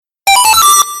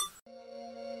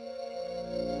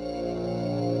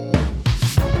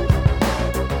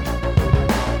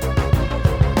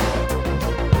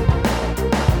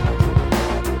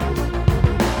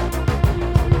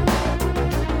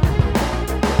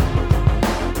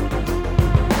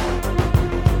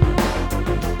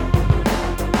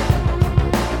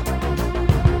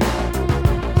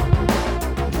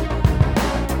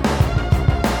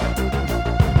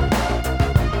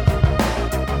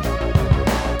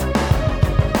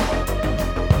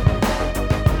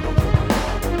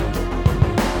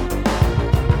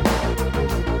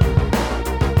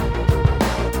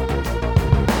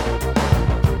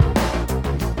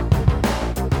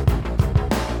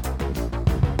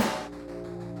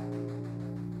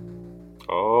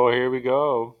here we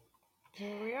go.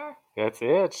 Here we are. That's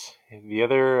it.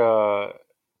 You're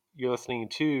listening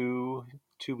to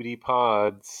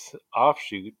 2bdpod's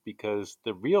offshoot because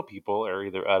the real people are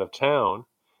either out of town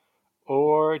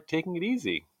or taking it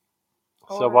easy.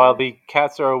 So while the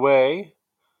cats are away,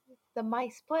 the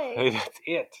mice play. That's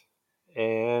it.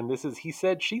 And this is He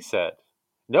Said, She Said.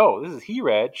 No, this is He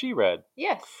Read, She Read.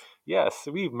 Yes. Yes,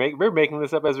 we're making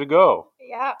this up as we go.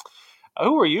 Yeah.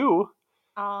 Who are you?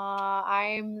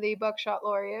 I'm the Buckshot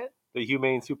laureate. The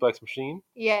Humane Suplex Machine?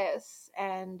 Yes.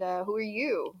 And who are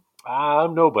you?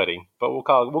 I'm nobody, but we'll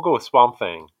go with Swamp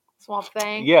Thing. Swamp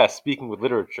Thing? Yes, speaking with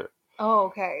literature. Oh,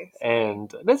 okay. Sorry. And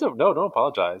don't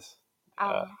apologize.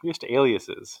 We're just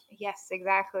aliases. Yes,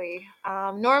 exactly.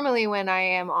 Normally when I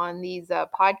am on these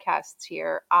podcasts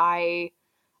here, I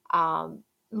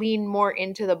lean more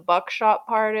into the Buckshot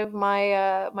part of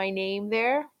my my name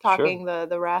there, talking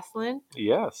the wrestling.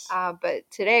 Yes. But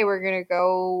today we're gonna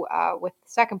go with the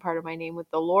second part of my name, with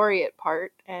the laureate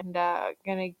part, and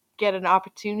gonna get an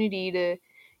opportunity to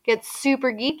get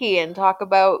super geeky and talk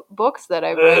about books that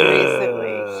I've read recently.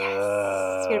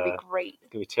 Yes, it's gonna be great.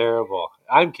 It's gonna be terrible.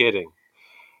 I'm kidding.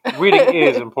 Reading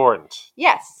is important.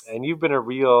 Yes. And you've been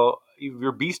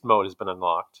your beast mode has been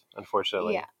unlocked,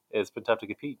 unfortunately. Yeah. It's been tough to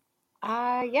compete.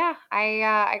 Yeah,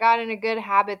 I got in a good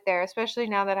habit there, especially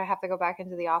now that I have to go back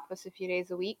into the office a few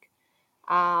days a week.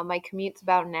 My commute's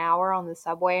about an hour on the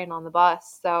subway and on the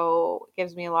bus, so it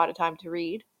gives me a lot of time to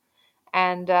read.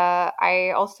 And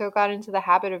I also got into the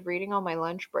habit of reading on my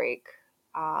lunch break.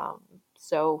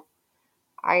 So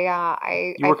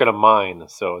I You work at a mine,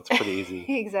 so it's pretty easy.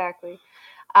 Exactly.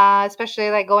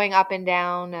 Especially like going up and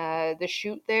down the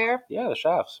chute there. Yeah, the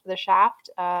shafts. The shaft.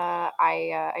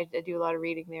 I do a lot of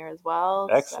reading there as well.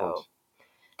 Excellent. So,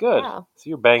 good. Yeah. So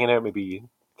you're banging out maybe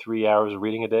 3 hours of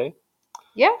reading a day?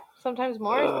 Yeah, sometimes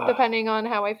more, depending on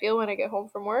how I feel when I get home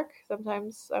from work.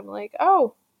 Sometimes I'm like,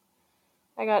 oh,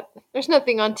 there's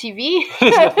nothing on TV.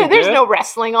 There's no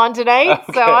wrestling on tonight,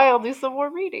 okay. So I'll do some more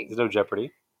reading. There's no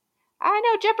Jeopardy? I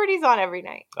know Jeopardy's on every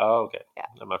night. Oh, okay. Yeah.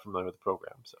 I'm not familiar with the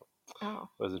program, so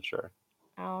wasn't sure.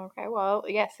 Oh, okay. Well,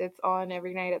 yes, it's on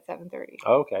every night at 7:30.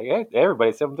 Okay. Yeah,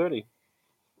 everybody 7:30.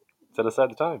 Set aside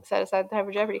the time. Set aside the time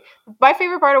for Jeopardy. My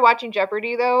favorite part of watching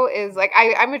Jeopardy, though, is like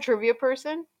I'm a trivia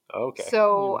person. Okay.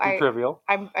 So trivial.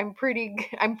 I'm pretty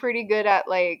good at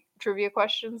like trivia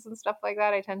questions and stuff like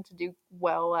that. I tend to do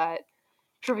well at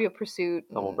Trivia Pursuit.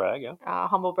 Humble brag, yeah.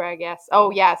 Humble brag, yes. Oh,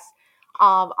 yes.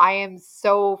 I am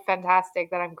so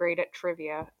fantastic that I'm great at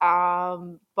trivia.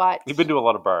 But you've been to a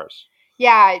lot of bars.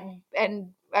 Yeah,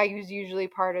 and I was usually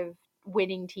part of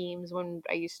winning teams when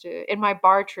I used to in my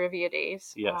bar trivia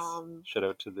days. Yes. Shout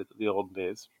out to the old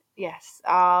days. Yes.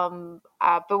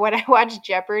 But when I watch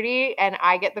Jeopardy and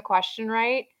I get the question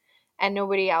right and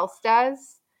nobody else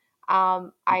does,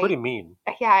 You're pretty mean.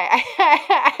 Yeah,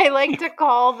 I like to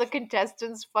call the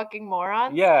contestants fucking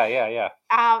morons. Yeah.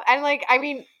 And like, I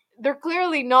mean, they're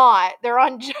clearly not. They're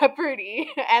on Jeopardy,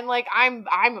 and like, I'm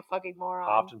a fucking moron.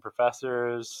 Often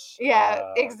professors.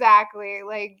 Yeah, exactly.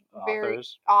 Like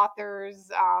authors.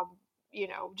 Authors.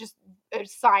 Just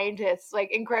scientists, like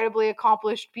incredibly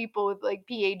accomplished people with like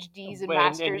PhDs and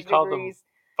master's and you call degrees.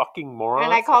 Them fucking morons.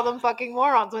 And I call them fucking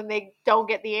morons when they don't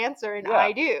get the answer, and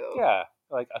I do. Yeah,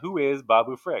 like who is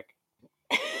Babu Frick?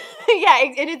 Yeah,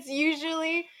 and it's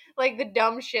usually like the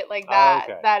dumb shit like that.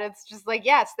 Okay. That it's just like,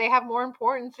 yes, they have more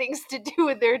important things to do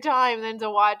with their time than to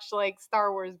watch like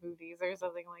Star Wars movies or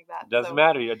something like that. Doesn't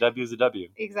matter. A W is a W.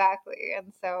 Exactly,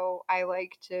 and so I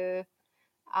like to,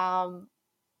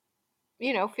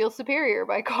 feel superior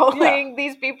by calling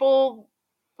these people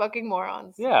fucking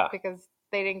morons. Yeah, because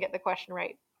they didn't get the question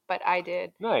right. But I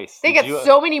did. Nice. They get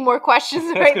so many more questions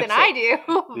right than I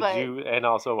do. But... and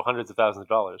also hundreds of thousands of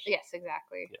dollars. Yes,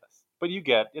 exactly. Yes. But you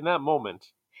get, in that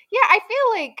moment. Yeah, I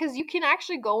feel like, because you can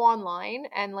actually go online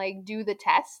and, like, do the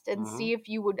test and see if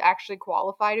you would actually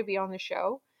qualify to be on the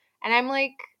show. And I'm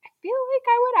like, I feel like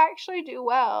I would actually do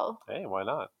well. Hey, why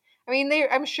not? I mean,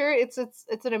 I'm sure it's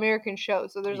an American show,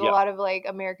 so there's a lot of, like,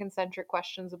 American-centric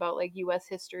questions about, like, U.S.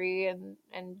 history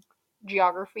and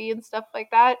geography and stuff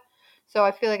like that. So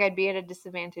I feel like I'd be at a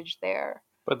disadvantage there.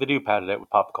 But they do pad it out with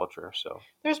pop culture, so.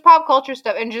 There's pop culture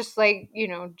stuff and just like,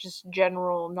 just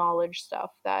general knowledge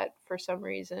stuff that for some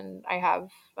reason I have,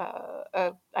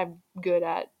 I'm good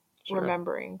at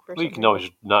remembering. Well, you can always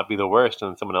not be the worst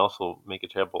and someone else will make a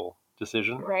terrible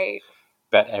decision. Right.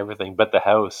 Bet everything, bet the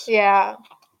house. Yeah.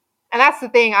 And that's the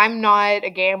thing, I'm not a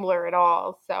gambler at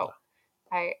all, so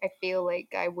I feel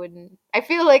like I wouldn't. I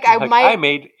feel like I Like, might. I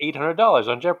made $800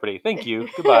 on Jeopardy. Thank you.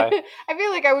 Goodbye. I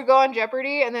feel like I would go on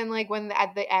Jeopardy, and then like when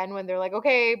at the end when they're like,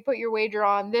 okay, put your wager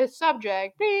on this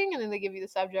subject, bing, and then they give you the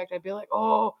subject, I'd be like,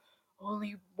 oh,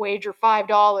 only wager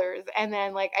 $5, and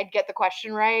then like I'd get the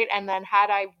question right, and then had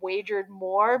I wagered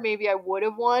more, maybe I would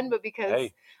have won, but because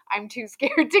Hey. I'm too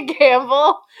scared to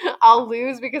gamble, I'll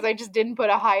lose because I just didn't put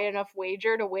a high enough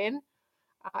wager to win.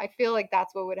 I feel like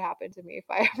that's what would happen to me if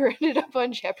I ever ended up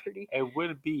on Jeopardy. It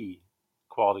would be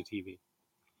quality TV.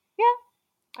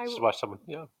 Yeah, Just watch someone,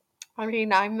 I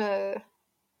mean, I'm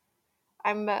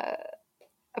a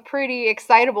pretty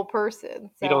excitable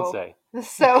person, You don't so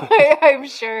say. I'm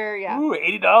sure, yeah. Ooh,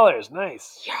 $80.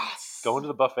 Nice. Yes. Go into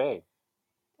the buffet.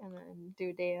 And then do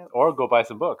a dance. Or go buy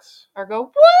some books. Or go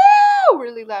woo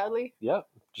really loudly. Yeah,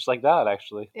 just like that,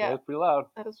 actually. Yeah. That's pretty loud.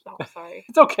 Oh, sorry.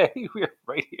 It's okay. We're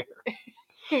right here.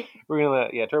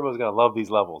 Turbo's gonna love these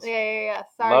levels. Yeah.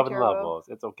 Sorry, Loving Turbo. levels.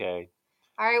 It's okay.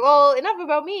 All right, well, enough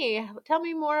about me. Tell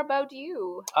me more about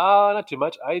you. Not too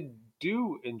much. I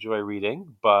do enjoy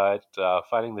reading, but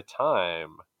finding the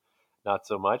time, not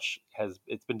so much.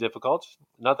 It's been difficult.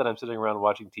 Not that I'm sitting around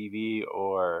watching TV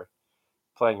or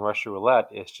playing Russian roulette.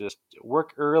 It's just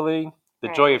work early, the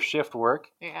joy of shift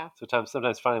work. Yeah.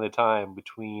 Sometimes finding the time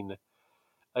between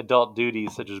adult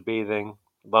duties such as bathing,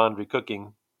 laundry,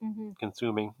 cooking,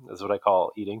 consuming is what I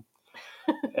call eating,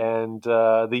 and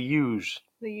the huge.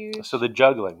 So the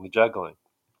juggling,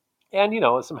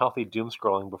 and some healthy doom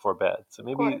scrolling before bed. So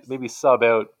maybe sub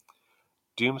out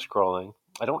doom scrolling.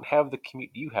 I don't have the commute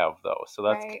you have though, so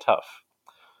that's tough.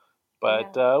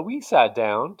 But we sat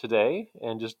down today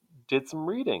and just did some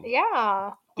reading.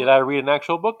 Yeah. Did I read an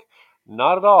actual book?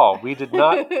 Not at all. We did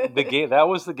not. That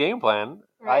was the game plan.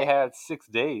 Right. I had 6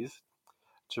 days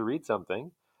to read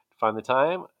something. To find the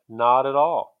time? Not at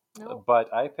all. Nope.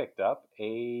 But I picked up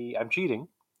I'm cheating.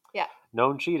 Yeah.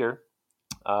 Known cheater.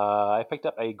 I picked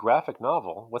up a graphic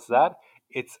novel. What's that?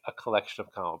 It's a collection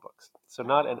of comic books. So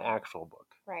not an actual book.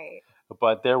 Right.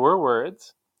 But there were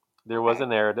words. There was a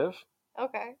narrative.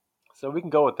 Okay. So we can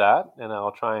go with that, and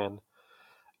I'll try and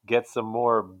get some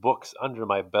more books under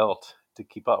my belt to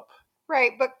keep up.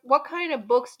 Right, but what kind of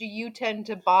books do you tend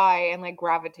to buy and like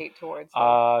gravitate towards?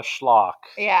 Schlock.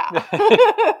 Yeah.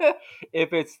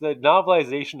 If it's the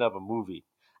novelization of a movie.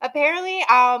 Apparently,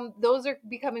 those are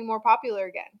becoming more popular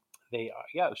again. They are,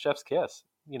 yeah, Chef's Kiss.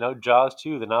 Jaws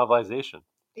 2, the novelization.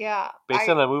 Yeah. Based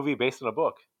on a movie, based on a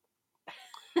book.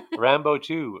 Rambo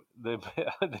 2, the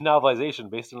novelization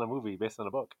based on a movie, based on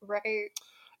a book. Right.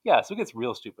 Yeah, so it gets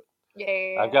real stupid.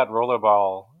 Yeah. I've got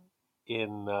Rollerball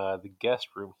in the guest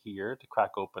room here to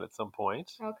crack open at some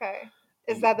point. Okay.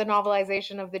 Is that the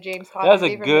novelization of the James Caan movie? That was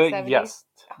movie a from good, the 70s? yes.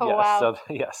 Oh, yes. wow.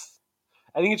 So, yes.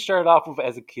 I think it started off with,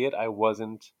 as a kid, I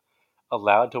wasn't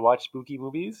allowed to watch spooky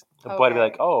movies. But I'd be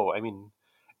like, oh, I mean,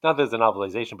 not that it's a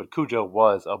novelization, but Cujo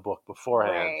was a book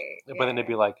beforehand. Right. But then it'd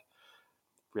be like,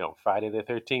 Friday the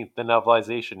 13th, the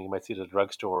novelization you might see at a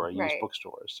drugstore or a used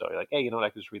bookstore. So you're like, hey, I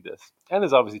can just read this. And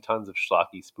there's obviously tons of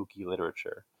schlocky, spooky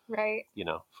literature. Right.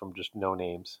 From just no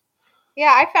names.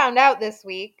 Yeah, I found out this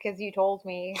week because you told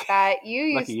me that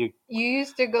you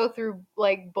used to go through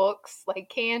like books like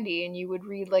candy, and you would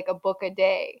read like a book a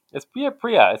day. It's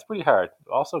pretty hard.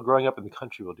 Also, growing up in the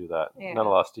country will do that. Yeah. Not a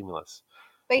lot of stimulus.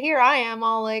 But here I am,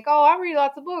 all like, oh, I read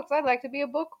lots of books. I'd like to be a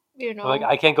book. Like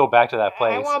I can't go back to that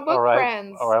place. I want book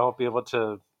friends. Or I won't be able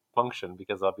to function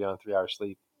because I'll be on 3 hours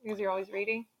sleep. Because you're always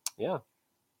reading. Yeah.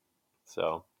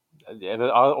 So,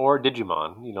 or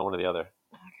Digimon, one or the other.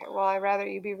 Okay, well, I'd rather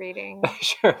you be reading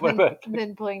sure,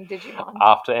 than playing Digimon.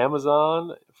 Off to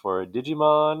Amazon for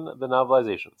Digimon, the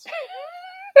novelizations.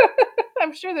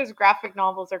 I'm sure there's graphic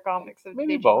novels or comics of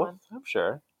Maybe Digimon. both. I'm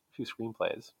sure. A few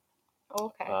screenplays.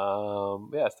 Okay.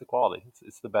 Yeah, it's the quality.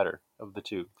 It's the better of the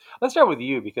two. Let's start with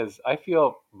you because I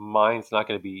feel mine's not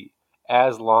going to be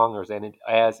as long or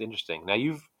as interesting. Now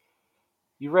you've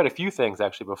read a few things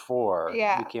actually before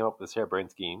you came up with this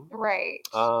harebrained scheme, right?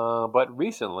 But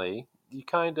recently you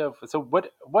kind of. So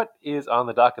what is on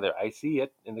the docket there? I see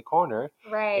it in the corner.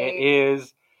 Right. It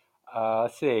is.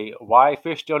 Let's see. Why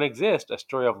Fish Don't Exist: A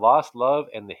Story of Lost Love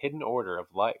and the Hidden Order of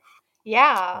Life.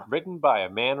 Yeah. Written by a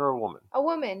man or a woman? A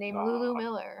woman named Lulu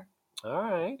Miller. All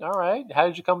right. How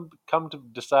did you come to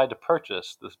decide to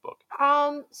purchase this book?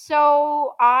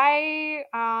 So I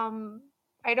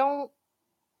don't.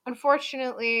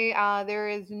 Unfortunately, there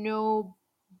is no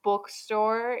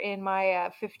bookstore in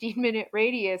my 15-minute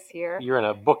radius here. You're in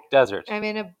a book desert. I'm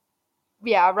in a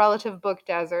relative book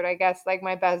desert. I guess like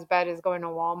my best bet is going to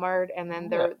Walmart, and then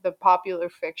the popular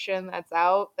fiction that's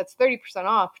out. That's 30%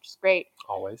 off, which is great.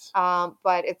 Always.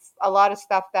 But it's a lot of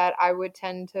stuff that I would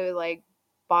tend to like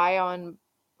buy on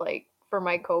like for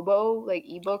my Kobo, like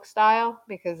ebook style,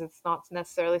 because it's not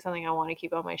necessarily something I want to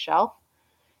keep on my shelf.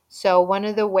 So one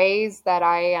of the ways that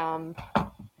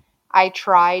I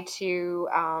try to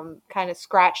kind of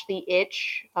scratch the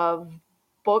itch of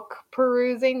book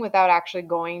perusing without actually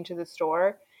going to the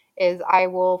store is I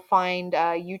will find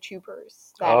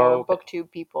YouTubers that are Okay. booktube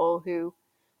people who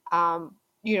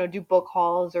do book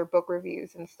hauls or book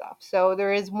reviews and stuff. So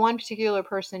there is one particular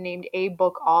person named A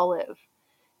Book Olive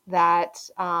that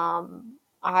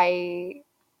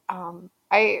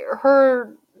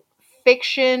her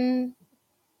fiction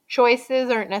choices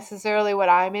aren't necessarily what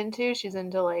I'm into. She's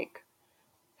into like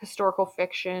historical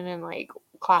fiction and like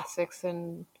classics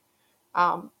and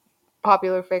um,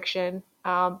 popular fiction.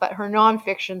 But her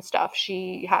nonfiction stuff,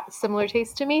 she has similar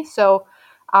taste to me. So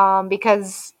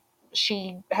because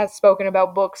she has spoken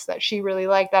about books that she really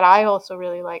liked that I also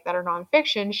really like that are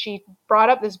nonfiction, she brought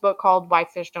up this book called Why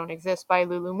Fish Don't Exist by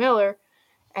Lulu Miller.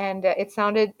 And it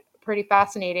sounded pretty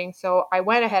fascinating. So I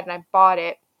went ahead and I bought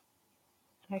it.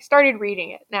 And I started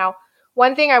reading it. Now,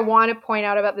 one thing I want to point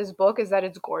out about this book is that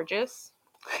it's gorgeous.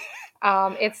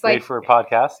 It's like great for a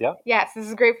podcast, yeah. Yes, this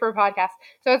is great for a podcast.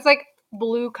 So it's like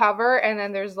blue cover, and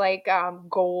then there's like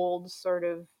gold sort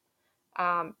of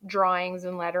drawings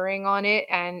and lettering on it,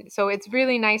 and so it's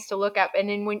really nice to look at. And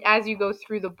then as you go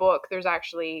through the book, there's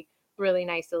actually really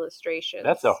nice illustrations.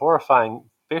 That's a horrifying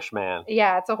fish man.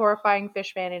 Yeah, it's a horrifying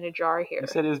fish man in a jar here. You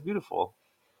said it was beautiful.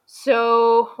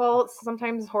 So, well,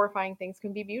 sometimes horrifying things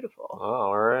can be beautiful. Oh,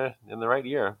 we're in the right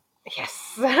year. Yes.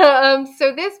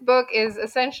 So this book is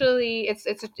essentially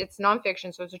it's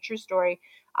nonfiction, so it's a true story.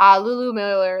 Lulu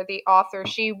Miller, the author,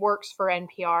 she works for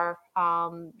NPR.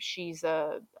 She's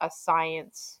a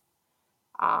science,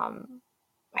 I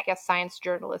guess science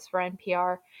journalist for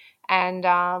NPR,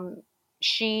 and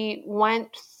she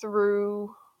went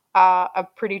through a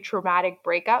pretty traumatic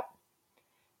breakup.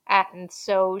 And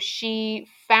so she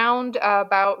found out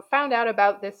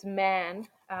about this man.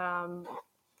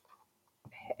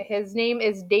 His name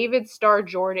is David Starr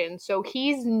Jordan. So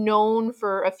he's known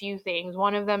for a few things.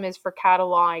 One of them is for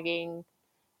cataloging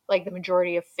like the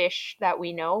majority of fish that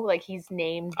we know. Like he's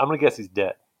named. I'm gonna guess he's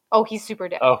dead. Oh, he's super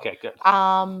dead. Okay, good.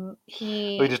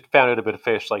 We just found out a bit of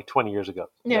fish like 20 years ago.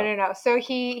 No. So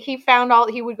he found all.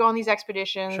 He would go on these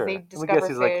expeditions. Sure. They Let me discover guess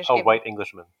he's fish. like a white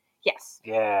Englishman. Yes.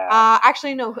 Yeah.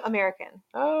 Actually, no, American.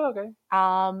 Oh, okay.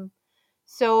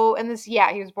 So, and this,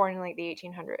 yeah, he was born in like the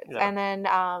 1800s. Yeah. And then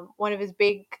one of his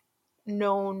big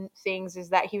known things is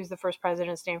that he was the first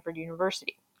president of Stanford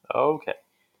University. Okay.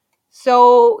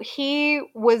 So he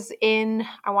was in,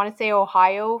 I want to say,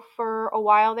 Ohio for a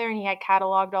while there, and he had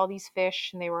cataloged all these fish,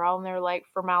 and they were all in their like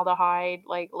formaldehyde,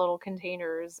 like little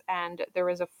containers, and there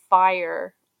was a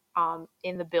fire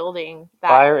in the building.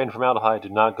 Fire and formaldehyde do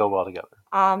not go well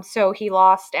together. So he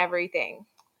lost everything.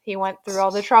 He went through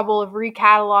all the trouble of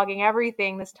recataloging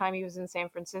everything. This time he was in San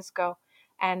Francisco,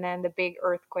 and then the big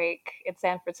earthquake in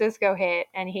San Francisco hit,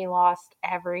 and he lost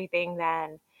everything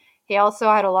then. He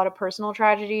also had a lot of personal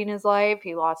tragedy in his life.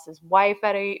 He lost his wife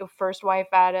first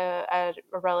wife at a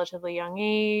relatively young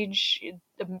age.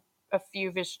 A few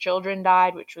of his children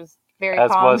died, which was very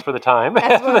common. Was for the time.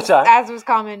 As was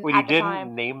common when at you the didn't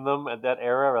time. Name them at that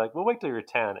era, we're like, we'll wait till you're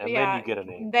 10, and then you get a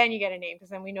name. Then you get a name, because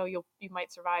then we know you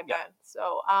might survive then.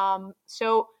 So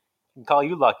we can call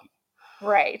you Lucky.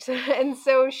 Right. And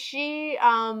so she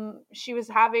was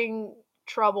having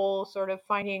trouble sort of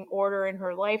finding order in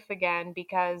her life again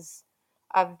because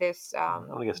of this I'm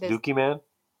gonna guess Dookie Man?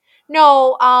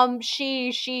 No,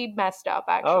 she messed up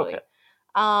actually.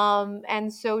 Oh, okay.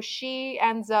 And so she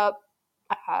ends up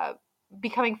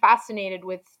becoming fascinated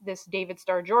with this David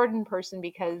Starr Jordan person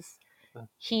because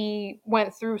he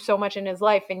went through so much in his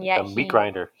life, and yet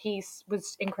he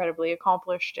was incredibly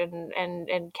accomplished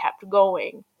and kept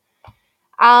going.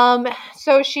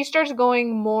 So she starts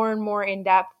going more and more in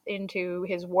depth into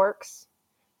his works,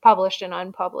 published and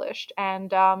unpublished,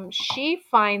 and she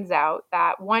finds out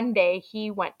that one day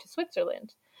he went to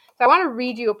Switzerland. So I want to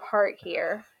read you a part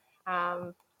here.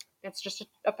 It's just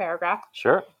a paragraph.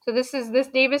 Sure. So this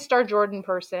David Starr Jordan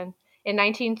person in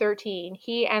 1913.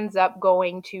 He ends up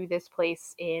going to this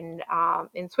place in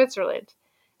Switzerland,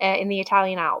 in the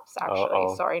Italian Alps.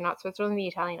 Actually, sorry, not Switzerland, the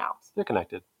Italian Alps. They're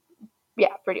connected.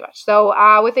 Yeah, pretty much. So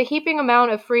with a heaping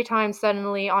amount of free time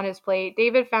suddenly on his plate,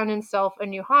 David found himself a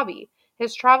new hobby.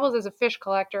 His travels as a fish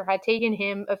collector had taken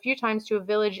him a few times to a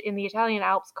village in the Italian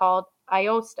Alps called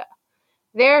Aosta.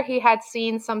 There he had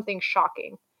seen something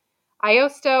shocking.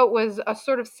 Aosta was a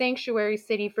sort of sanctuary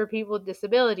city for people with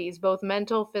disabilities, both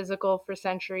mental and physical. For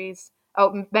centuries,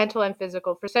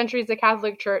 the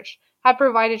Catholic Church had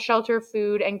provided shelter,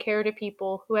 food, and care to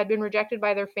people who had been rejected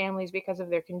by their families because of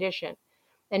their condition.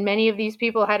 And many of these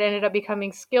people had ended up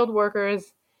becoming skilled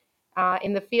workers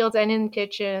in the fields and in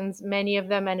kitchens. Many of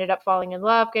them ended up falling in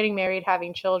love, getting married,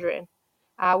 having children.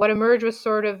 What emerged was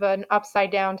sort of an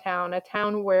upside down town, a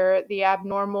town where the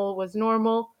abnormal was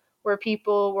normal, where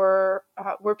people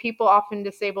often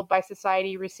disabled by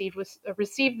society received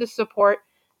the support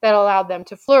that allowed them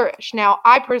to flourish. Now,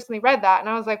 I personally read that and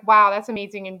I was like, wow, that's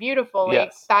amazing and beautiful. Like,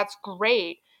 Yes. that's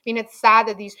great. I mean, it's sad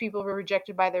that these people were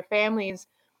rejected by their families,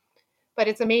 but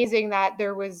it's amazing that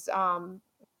there was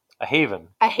a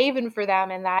haven for them,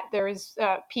 and that there's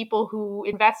people who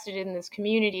invested in this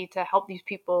community to help these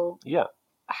people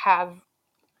have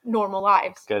normal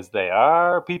lives. Because they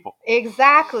are people.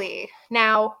 Exactly.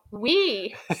 Now,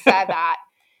 we said that.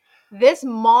 This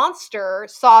monster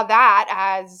saw that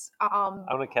as... I'm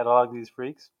going to catalog these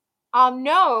freaks?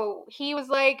 No. He was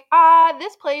like,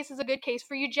 this place is a good case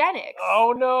for eugenics.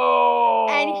 Oh,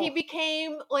 no! And he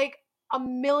became, like, a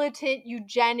militant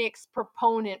eugenics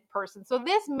proponent person. So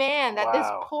this man that this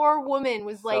poor woman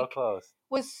was, like... So close.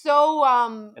 Was so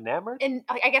enamored? And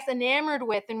I guess enamored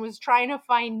with, and was trying to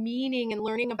find meaning and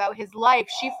learning about his life.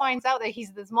 She finds out that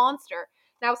he's this monster.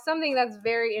 Now, something that's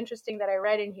very interesting that I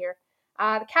read in here,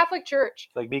 the Catholic Church.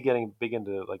 It's like me getting big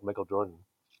into like Michael Jordan.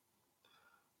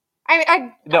 I mean,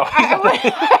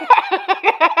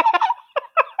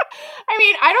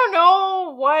 I don't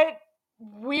know what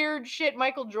weird shit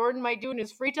Michael Jordan might do in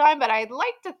his free time, but I'd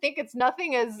like to think it's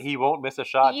nothing as he won't miss a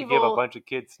shot evil. To give a bunch of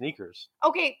kids sneakers.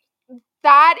 Okay.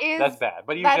 That's bad,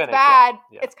 but eugenics, that's bad.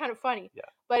 Yeah. It's kind of funny. Yeah.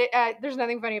 But there's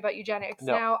nothing funny about eugenics.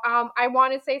 No. Now, I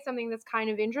want to say something that's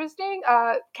kind of interesting.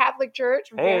 Catholic Church,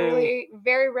 very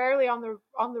rarely on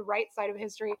the right side of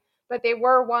history, but they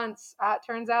were once.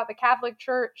 Turns out the Catholic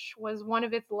Church was one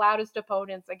of its loudest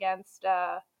opponents against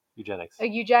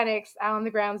eugenics on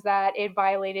the grounds that it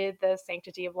violated the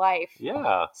sanctity of life.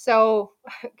 Yeah. So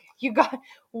you got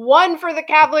one for the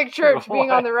Catholic Church being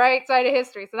on the right side of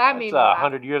history. So that made me laugh.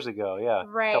 100 years ago, yeah.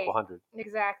 Right. A couple hundred.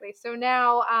 Exactly. So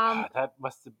now that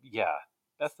must have,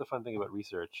 that's the fun thing about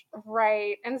research.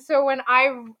 Right. And so when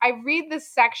I read this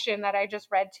section that I just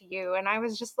read to you, and I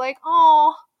was just like,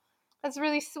 oh, that's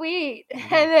really sweet.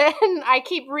 Mm-hmm. And then I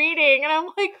keep reading and I'm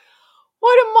like,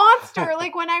 what a monster.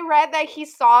 Like when I read that he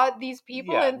saw these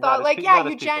people and thought like,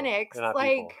 eugenics, like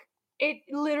people. It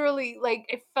literally, like,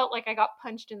 it felt like I got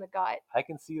punched in the gut. I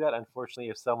can see that,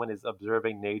 unfortunately, if someone is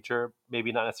observing nature,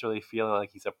 maybe not necessarily feeling like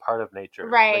he's a part of nature.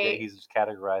 Right. Like he's just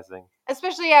categorizing.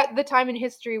 Especially at the time in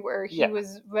history where he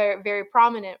was very, very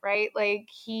prominent, right? Like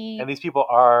And these people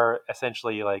are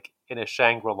essentially like in a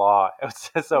Shangri-La.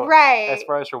 So as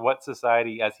far as for what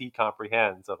society as he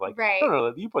comprehends of like,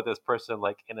 no, you put this person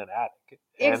like in an attic.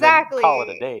 And then call it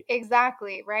a day.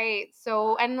 Exactly. Right.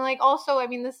 So, and like also, I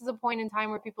mean, this is a point in time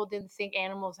where people didn't think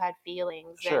animals had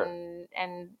feelings. Sure.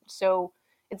 And so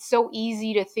it's so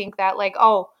easy to think that like,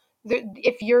 oh,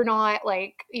 if you're not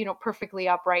like, perfectly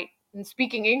upright and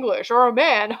speaking English or a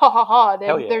man,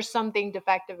 then there's something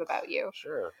defective about you.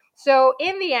 Sure. So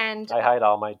in the end, I hide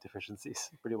all my deficiencies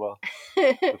pretty well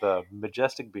with a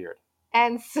majestic beard.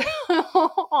 And so,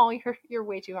 you're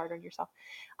way too hard on yourself.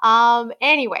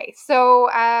 Anyway, so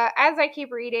as I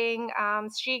keep reading,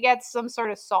 she gets some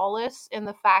sort of solace in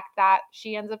the fact that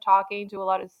she ends up talking to a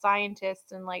lot of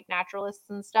scientists and like naturalists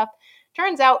and stuff.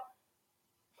 Turns out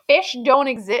fish don't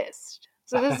exist.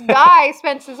 So this guy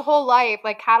spends his whole life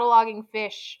like cataloging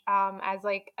fish as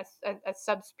like a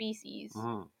subspecies.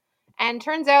 Mm-hmm. And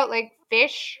turns out like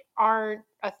fish aren't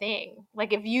a thing.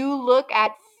 Like if you look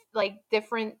at like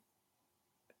different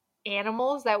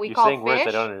animals that we call fish. You're saying words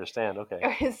I don't understand.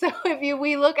 Okay. So if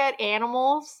we look at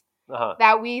animals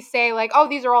that we say like, oh,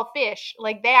 these are all fish,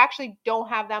 like they actually don't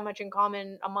have that much in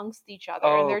common amongst each other.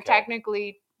 And they're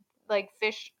technically like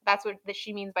fish. That's what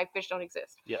she means by fish don't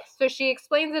exist. Yes. So she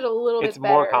explains it a little bit better. It's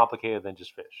more complicated than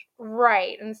just fish.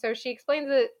 Right. And so she explains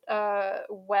it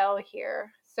well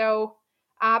here. So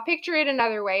picture it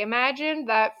another way. Imagine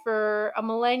that for a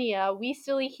millennia, we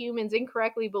silly humans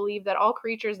incorrectly believed that all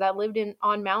creatures that lived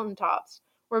on mountaintops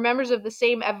were members of the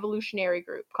same evolutionary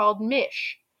group called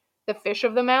Mish, the fish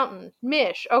of the mountain.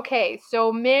 Mish. Okay,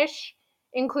 so Mish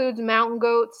includes mountain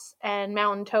goats and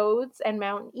mountain toads and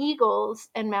mountain eagles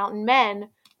and mountain men,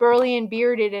 burly and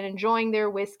bearded and enjoying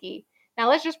their whiskey. Now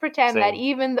let's just pretend that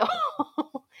even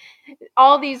though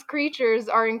all these creatures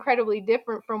are incredibly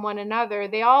different from one another,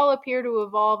 they all appear to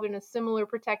evolve in a similar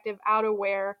protective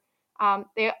outerwear.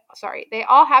 They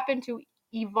all happen to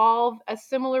evolve a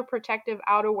similar protective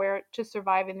outerwear to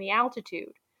survive in the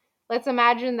altitude. Let's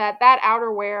imagine that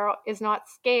outerwear is not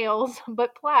scales,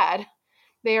 but plaid.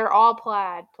 They are all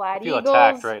plaid. I Plaid feel eagles.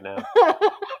 attacked right now.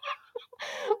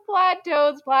 Plaid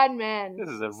toads, plaid men. This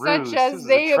is a ruse. Such as This is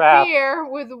they a trap. appear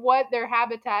with what their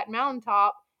habitat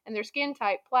mountaintop and their skin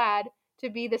type plaid to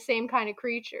be the same kind of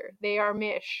creature. They are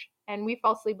mish, and we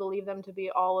falsely believe them to be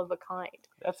all of a kind.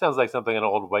 That sounds like something an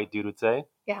old white dude would say.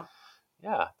 Yeah.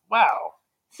 Yeah. Wow.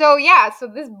 So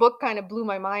this book kind of blew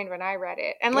my mind when I read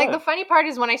it. And like the funny part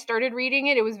is when I started reading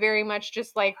it, it was very much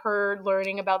just like her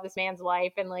learning about this man's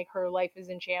life and like her life is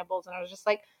in shambles. And I was just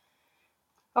like,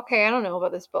 okay, I don't know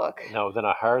about this book. No, then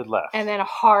a hard left. And then a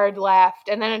hard left.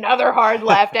 And then another hard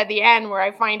left at the end where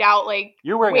I find out like,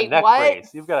 you're wearing wait, a neck what?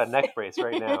 brace. You've got a neck brace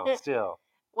right now still.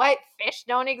 What? Fish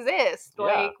don't exist. Yeah.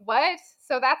 Like, what?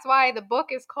 So that's why the book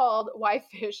is called Why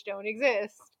Fish Don't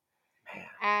Exist.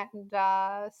 Man. And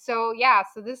so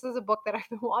this is a book that I've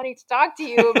been wanting to talk to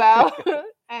you about.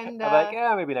 And I'm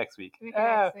like, maybe next week.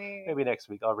 Maybe next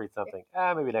week I'll read something.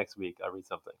 Maybe next week I'll read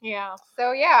something. Yeah.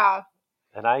 So yeah.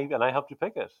 And I helped you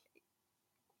pick it.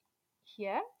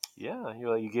 Yes. Yeah,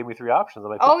 you gave me 3 options.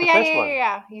 I'm like,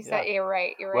 yeah. You said you're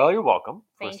right. Well, you're welcome.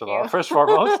 Thank of you. all, first and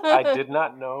foremost, I did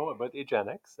not know about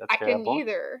eugenics. That's terrible. I couldn't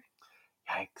either.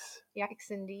 Yikes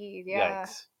Indeed. Yeah.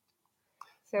 Yikes.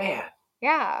 So man.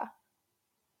 Yeah.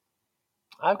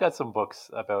 I've got some books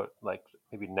about like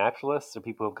maybe naturalists or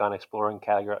people who've gone exploring,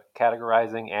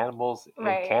 categorizing animals in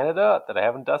Canada that I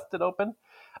haven't dusted open.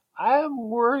 I'm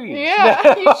worried.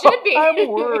 Yeah, you should be. I'm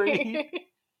worried.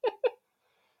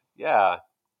 Yeah,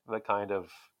 the kind of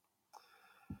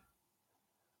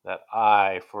that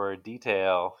eye for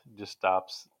detail just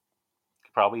stops.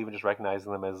 Probably even just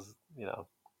recognizing them as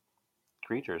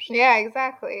creatures. Yeah,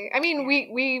 exactly. I mean,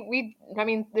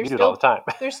 there's still all the time.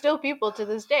 There's still people to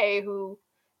this day who,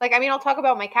 like, I'll talk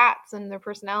about my cats and their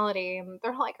personality, and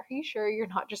they're like, "Are you sure you're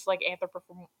not just like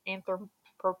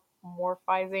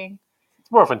anthropomorphizing?"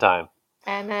 It's morphin' time.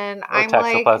 And then I'm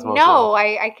like, no,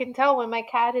 I can tell when my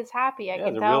cat is happy. I can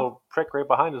tell. There's a real prick right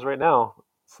behind us right now,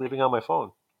 sleeping on my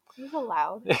phone. He's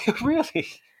allowed. Really?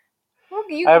 Well,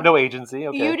 I have no agency.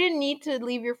 Okay. You didn't need to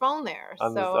leave your phone there.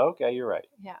 Okay, you're right.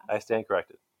 Yeah. I stand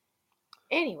corrected.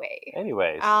 Anyways.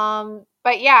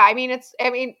 But yeah,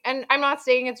 and I'm not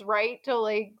saying it's right to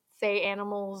like say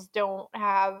animals don't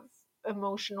have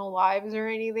emotional lives or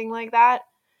anything like that.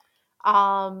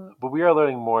 But we are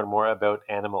learning more and more about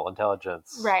animal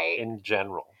intelligence, in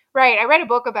general. Right. I read a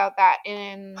book about that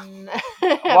in.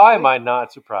 Why am I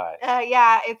not surprised?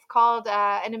 It's called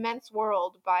An Immense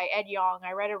World by Ed Yong.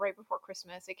 I read it right before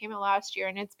Christmas. It came out last year,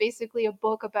 and it's basically a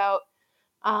book about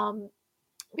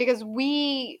because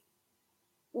we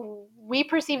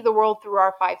perceive the world through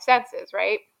our 5 senses,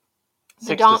 right?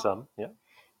 6 to some, yeah.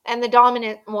 And the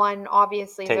dominant one,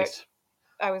 obviously, taste.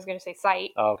 I was going to say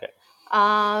sight. Oh, okay.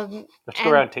 Let's go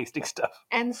around tasting stuff.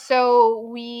 And so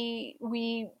we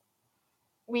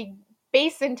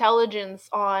base intelligence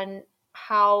on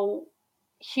how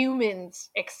humans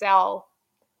excel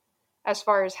as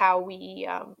far as how we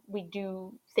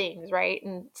do things, right?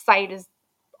 And sight is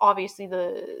obviously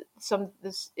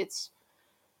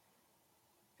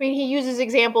he uses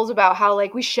examples about how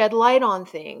like we shed light on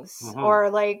things, or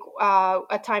like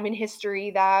a time in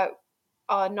history that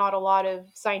not a lot of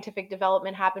scientific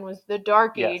development happened was the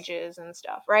Dark Ages and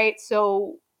stuff, right?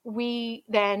 So we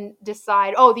then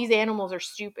decide, these animals are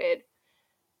stupid.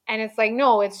 And it's like,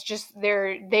 no, it's just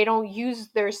they don't use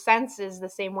their senses the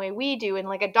same way we do. And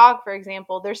like a dog, for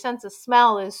example, their sense of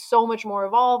smell is so much more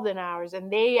evolved than ours.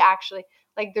 And they actually,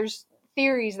 like, there's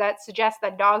theories that suggest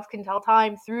that dogs can tell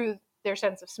time through their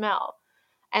sense of smell.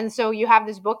 And so you have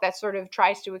this book that sort of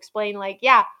tries to explain, like,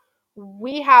 yeah,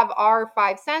 we have our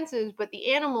 5 senses, but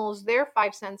the animals, their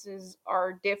 5 senses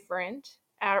are different.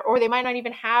 Or they might not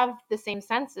even have the same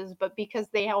senses, but because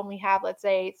they only have, let's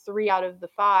say, 3 out of the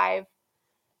 5,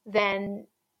 then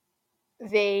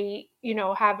they,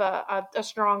 have a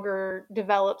stronger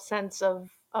developed sense of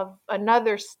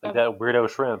another. Like that weirdo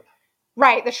shrimp.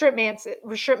 Right. The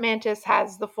shrimp mantis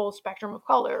has the full spectrum of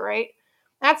color, right?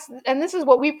 And this is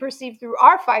what we perceive through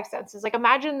our 5 senses. Like,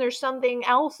 imagine there's something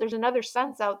else, there's another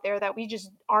sense out there that we just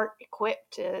aren't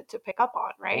equipped to pick up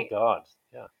on, right? Oh God,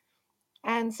 yeah.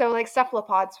 And so, like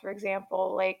cephalopods, for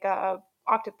example, like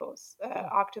octopus.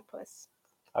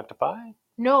 Octopi?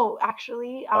 No,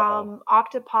 actually,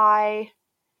 octopi.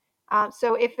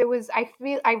 So if it was, I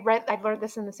learned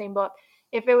this in the same book.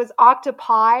 If it was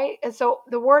octopi, so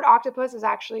the word octopus is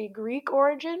actually Greek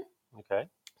origin. Okay.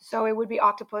 So it would be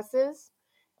octopuses.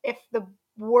 If the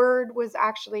word was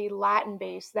actually Latin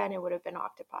based, then it would have been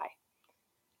octopi.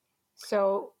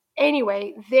 So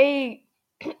anyway, Why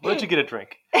don't you get a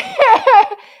drink?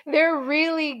 They're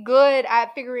really good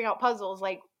at figuring out puzzles.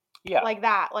 Like, Yeah. Like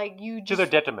that. Like you To their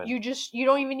just detriment. you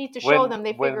don't even need to show them.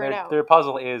 They figure it out. Their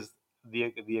puzzle is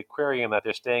the aquarium that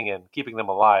they're staying in, keeping them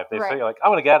alive. They Right. feel like, I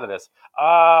want to get out of this.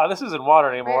 This isn't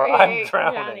water anymore. I'm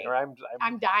drowning, or I'm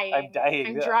dying. I'm dying.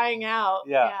 I'm drying out.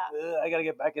 Yeah. I gotta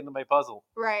get back into my puzzle.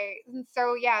 Right. And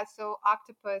so so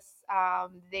octopus,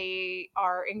 they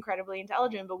are incredibly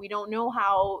intelligent, but we don't know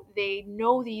how they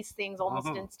know these things almost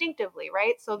instinctively,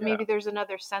 right? So maybe there's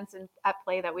another sense at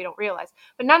play that we don't realize.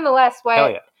 But nonetheless,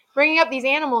 bringing up these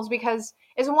animals, because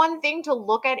it's one thing to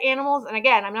look at animals, and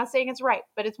again, I'm not saying it's right,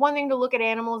 but it's one thing to look at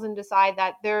animals and decide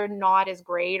that they're not as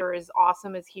great or as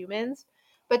awesome as humans,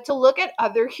 but to look at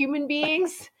other human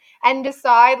beings and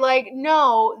decide like,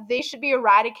 no, they should be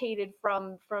eradicated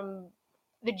from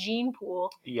the gene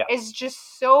pool is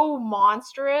just so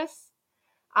monstrous.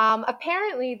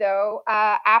 Apparently, though,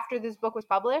 after this book was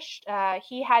published,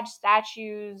 he had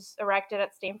statues erected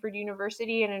at Stanford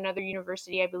University and another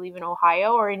university, I believe, in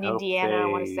Ohio or in Indiana, I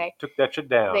want to say. Took that shit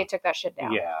down. They took that shit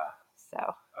down. Yeah.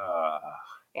 So.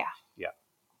 Yeah.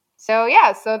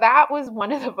 Yeah. So that was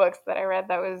one of the books that I read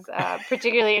that was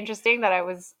particularly interesting that I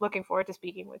was looking forward to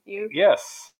speaking with you.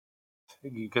 Yes.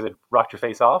 Because it rocked your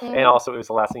face off, and also it was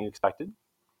the last thing you expected.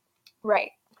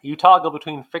 Right. You toggle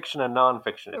between fiction and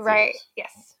nonfiction, it seems.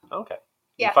 Yes. Okay.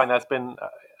 You find that's been,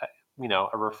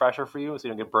 a refresher for you, so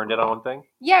you don't get burned out on one thing?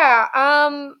 Yeah.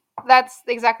 That's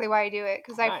exactly why I do it,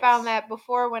 because I found that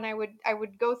before when I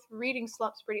would go through reading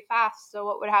slumps pretty fast. So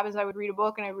what would happen is I would read a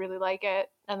book and I really like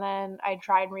it, and then I'd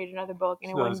try and read another book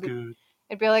and it wouldn't be good.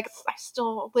 I'd be like, I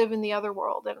still live in the other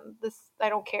world, and this I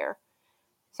don't care.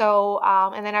 So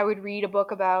and then I would read a book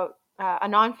about a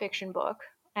nonfiction book.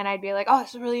 And I'd be like, oh,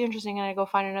 this is really interesting. And I'd go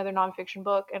find another nonfiction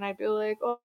book. And I'd be like,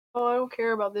 oh, I don't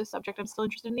care about this subject. I'm still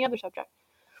interested in the other subject.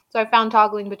 So I found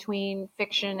toggling between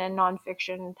fiction and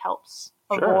nonfiction helps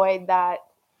avoid that,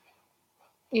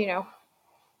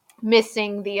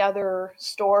 missing the other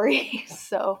story.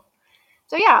 So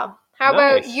yeah. How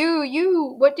about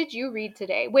you? What did you read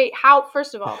today? Wait,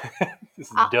 first of all. This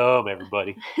is dumb,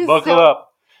 everybody. Buckle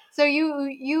up. So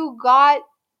you got,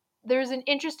 there's an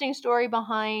interesting story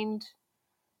behind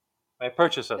my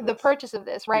purchase of the purchase of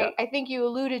this, right? Yeah. I think you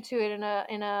alluded to it in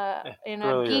a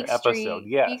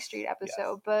Geek Street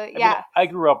episode, but I mean, I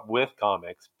grew up with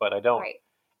comics, but I don't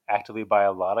actively buy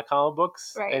a lot of comic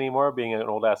books anymore, being an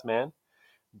old ass man.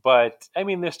 But I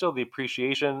mean, there's still the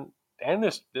appreciation, and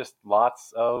there's just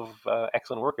lots of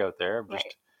excellent work out there.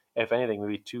 Just if anything,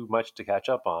 maybe too much to catch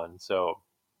up on. So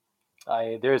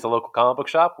there's a local comic book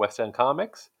shop, West End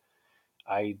Comics.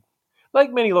 I like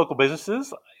many local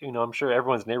businesses, I'm sure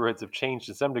everyone's neighborhoods have changed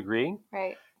to some degree.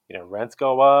 Right. Rents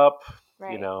go up.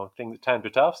 Right. Times are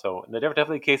tough. So there's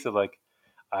definitely a case of like,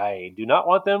 I do not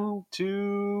want them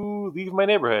to leave my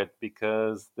neighborhood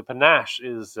because the panache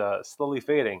is slowly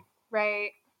fading.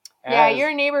 Right.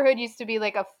 Your neighborhood used to be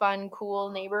like a fun, cool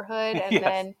neighborhood, and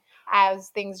then as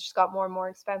things just got more and more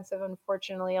expensive,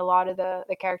 unfortunately, a lot of the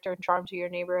character and charm to your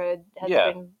neighborhood has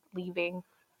been leaving.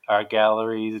 Art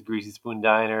galleries, Greasy Spoon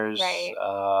diners, right?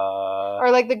 Or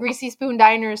like the Greasy Spoon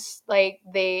diners, like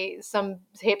some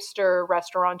hipster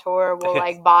restaurateur will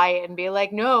like buy it and be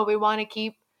like, no, we want to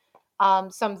keep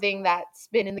something that's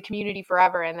been in the community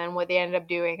forever, and then what they end up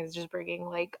doing is just bringing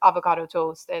like avocado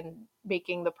toast and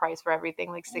making the price for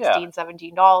everything like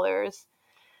 $16-$17.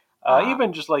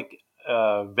 Even just like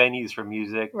venues for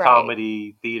music,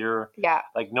 comedy, theater. Yeah,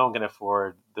 like no one can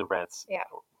afford the rents. Yeah.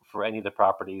 For any of the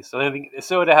properties. So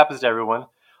it happens to everyone.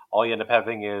 All you end up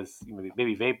having is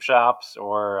maybe vape shops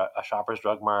or a Shoppers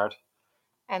Drug Mart.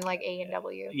 And like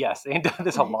A&W. Yes, and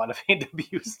there's a lot of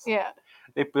A&Ws. Yeah.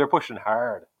 They're pushing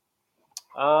hard.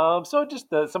 So just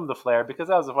some of the flair, because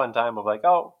that was a fun time of like,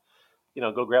 go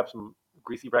grab some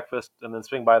greasy breakfast and then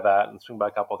swing by that and swing by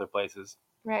a couple other places.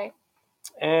 Right.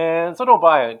 And so don't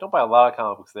buy a lot of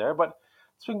comic books there, but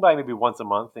swing by maybe once a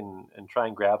month and try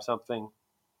and grab something.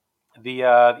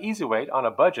 The easy way on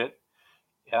a budget,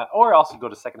 or also go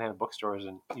to secondhand bookstores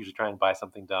and usually try and buy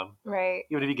something dumb. Right.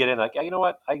 Even if you get in like, you know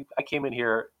what, I came in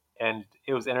here and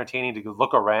it was entertaining to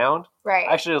look around. Right.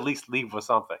 I should at least leave with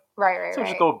something. Right. So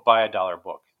just go buy $1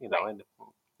 book, and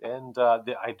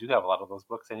I do have a lot of those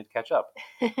books I need to catch up.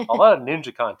 A lot of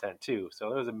ninja content too. So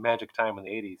there was a magic time in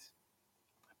the 80s.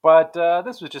 But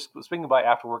this was just swinging by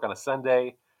after work on a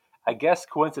Sunday. I guess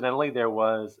coincidentally there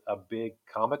was a big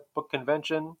comic book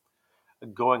convention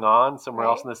going on somewhere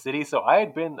else in the city. So I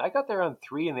got there around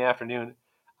 3 p.m.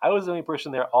 I was the only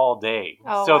person there all day.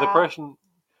 Oh, so wow. The person,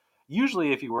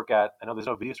 usually if you work at, I know there's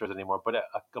no video stores anymore, but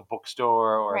a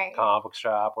bookstore or a comic book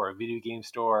shop or a video game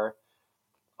store,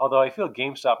 Although I feel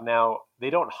GameStop now, they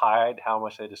don't hide how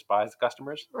much they despise the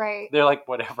customers. Right. They're like,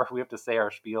 whatever, we have to say our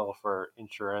spiel for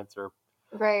insurance or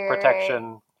Right.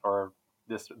 protection or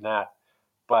this and that.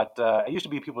 But it used to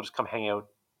be people just come hang out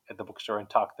at the bookstore and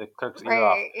talk the clerk's ear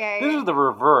off. Right. Yeah. This is the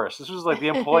reverse. This was like the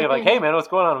employee, like, hey man, what's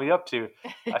going on? What are you up to?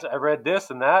 I read this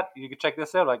and that. You can check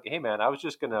this out. Like, hey man, I was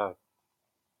just gonna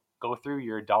go through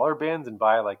your dollar bins and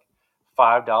buy like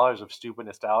 $5 of stupid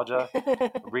nostalgia,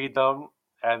 read them,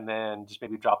 and then just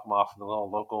maybe drop them off in the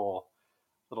local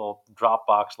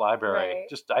Dropbox library.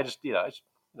 Right. I just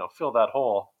fill that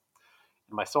hole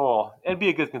in my soul and be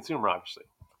a good consumer, obviously.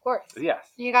 Of course. So, yes.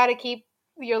 You got to keep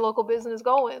your local business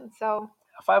going. So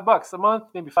 $5 a month,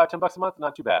 maybe $10 a month,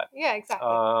 not too bad. yeah, exactly.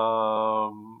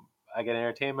 I get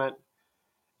entertainment.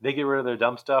 They get rid of their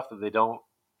dumb stuff that they don't.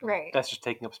 Right. That's just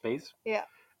taking up space. Yeah.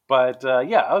 But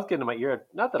yeah, I was getting in my ear.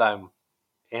 Not that I'm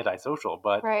antisocial,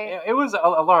 but right. it was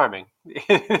alarming.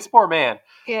 This poor man.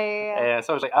 Yeah. And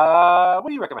so I was like, what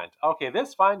do you recommend? Okay,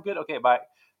 this, fine, good. Okay, bye.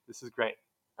 This is great.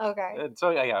 Okay. And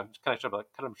so yeah, I'm just kind of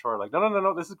cut him short. Like,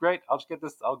 no, this is great. I'll just get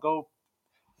this. I'll go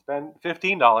spend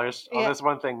 $15 on this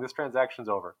one thing. This transaction's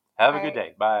over. Have a good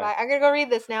day. Bye. Bye. I'm gonna go read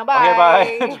this now. Bye.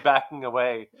 Okay, bye. Just backing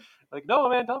away. Like, no,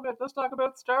 man, let's talk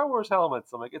about Star Wars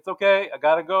helmets. I'm like, it's okay. I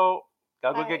gotta go.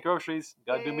 Gotta go get groceries.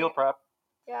 Gotta do meal prep.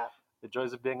 Yeah. The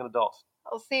joys of being an adult.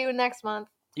 I'll see you next month.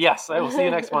 Yes, I will see you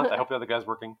next month. I hope the other guy's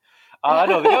working.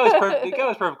 No, the guy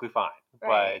was perfectly fine,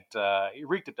 but he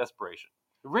reeked of desperation.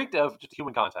 It reeked of just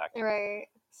human contact. Right.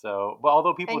 So, but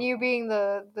although people and you being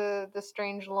the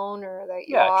strange loner that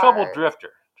you are, troubled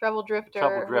drifter. Trouble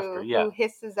drifter, who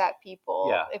hisses at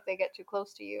people if they get too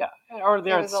close to you. Yeah, or they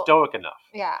aren't stoic enough.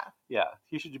 Yeah. Yeah,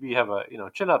 you should have a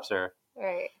chin up, sir.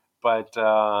 Right. But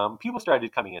people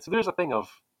started coming in. So there's a thing of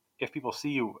if people see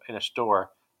you in a store,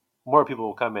 more people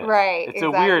will come in. Right. It's a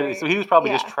weird. So he was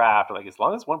probably just trapped. Like, as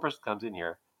long as one person comes in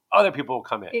here, other people will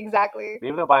come in. Exactly.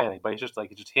 Maybe they'll buy anything, but it's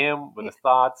just him with his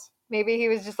thoughts. Maybe he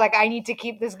was just like, I need to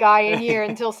keep this guy in here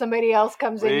until somebody else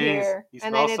comes in here. He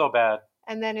smells so bad.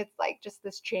 And then it's like just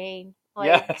this chain. Like,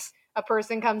 yes. A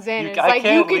person comes in, and it's like,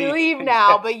 you can leave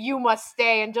now, but you must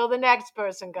stay until the next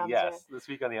person comes in. Yes, this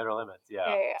week on the Outer Limits.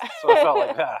 Yeah. So I felt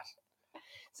like that.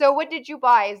 So what did you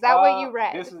buy? Is that what you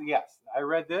read? Yes. I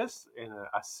read this in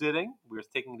a sitting. We were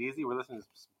taking it easy. We're listening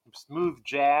to smooth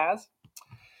jazz.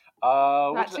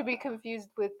 Not to be confused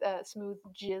with smooth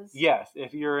jizz. Yes.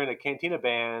 If you're in a cantina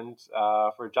band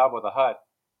for a job with a hut,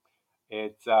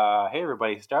 it's, hey,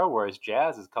 everybody, Star Wars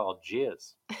jazz is called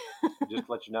jizz. Just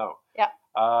to let you know. Yeah.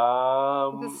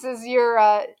 This is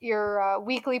your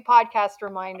weekly podcast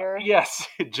reminder. Yes,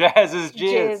 jazz is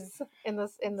jizz. in the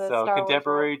so Star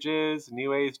contemporary Wars jizz,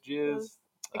 new age jizz,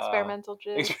 experimental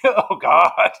jizz. Oh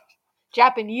God,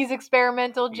 Japanese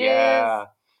experimental jizz.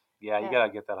 Yeah, you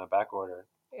gotta get that on back order.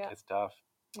 Yeah, it's tough.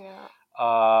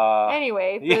 Yeah.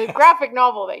 Anyway, the graphic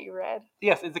novel that you read.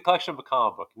 Yes, it's a collection of a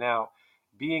comic book. Now,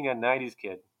 being a '90s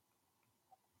kid.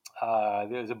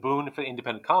 There's a boon for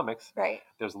independent comics. Right.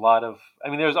 There's a lot of,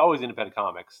 there's always independent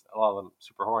comics. A lot of them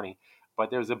super horny, but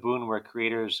there's a boon where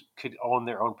creators could own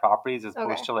their own properties as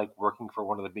opposed to like working for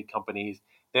one of the big companies.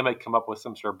 They might come up with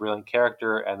some sort of brilliant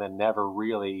character and then never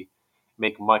really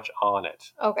make much on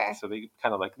it. Okay. So they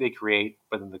kind of like they create,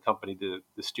 but then the company, the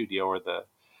studio or the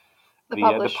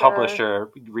publisher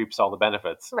reaps all the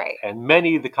benefits. Right. And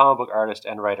the comic book artist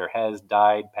and writer has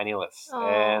died penniless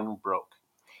and broke.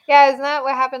 Yeah, isn't that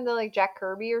what happened to like Jack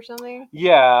Kirby or something?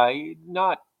 Yeah,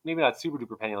 maybe not super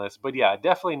duper penniless, but yeah,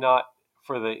 definitely not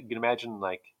for you can imagine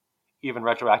like even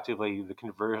retroactively the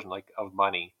conversion like of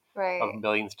money of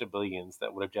millions to billions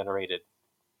that would have generated,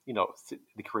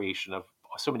 the creation of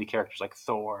so many characters like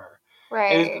Thor.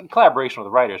 Right. And it's collaboration with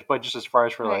the writers, but just as far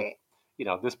as for like,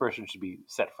 this person should be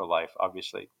set for life,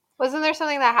 obviously. Wasn't there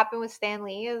something that happened with Stan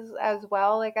Lee as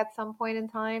well? Like at some point in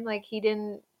time, like he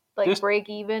didn't break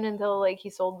even until like he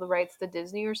sold the rights to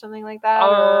Disney or something like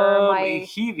that.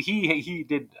 He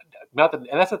did nothing,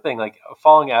 and that's the thing. Like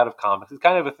falling out of comics, it's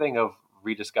kind of a thing of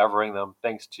rediscovering them.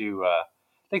 Thanks to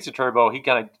Turbo, he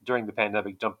kind of during the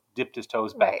pandemic dipped his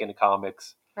toes back into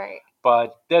comics. Right.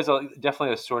 But there's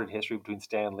definitely a sordid history between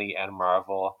Stan Lee and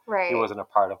Marvel. Right. He wasn't a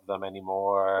part of them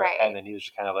anymore. Right. And then he was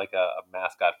just kind of like a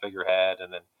mascot figurehead,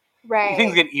 and then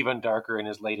things get even darker in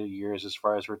his later years as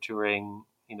far as we're touring.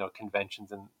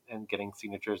 Conventions and getting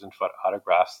signatures and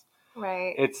autographs.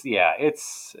 Right. It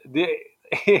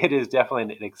is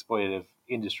definitely an exploitative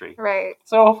industry. Right.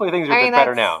 So hopefully things are a bit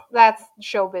better now. That's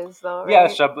showbiz, though. Right?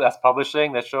 Yeah, that's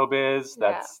publishing. That's showbiz.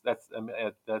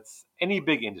 That's any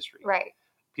big industry. Right.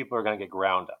 People are going to get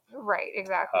ground up. Right.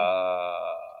 Exactly. Uh,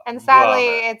 And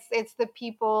sadly, it's the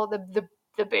people, the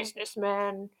the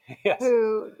businessmen Yes.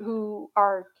 who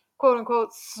are quote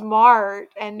unquote smart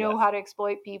and know Yes. how to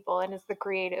exploit people, and it's the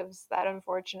creatives that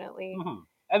unfortunately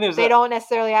And there's they don't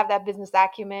necessarily have that business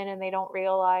acumen, and they don't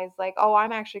realize like, oh,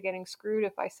 I'm actually getting screwed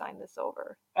if I sign this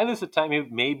over. And there's a time,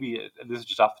 maybe this is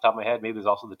just off the top of my head, maybe there's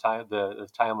also the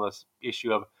timeless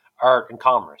issue of art and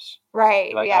commerce.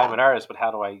 Right. Like, yeah. I'm an artist, but how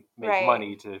do I make Right.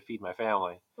 money to feed my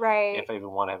family? Right. If I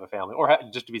even want to have a family, or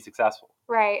just to be successful.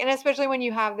 Right. And especially when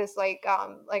you have this like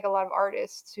a lot of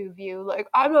artists who view like,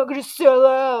 I'm not gonna sell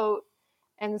out.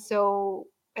 And so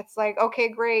it's like, okay,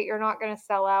 great, you're not gonna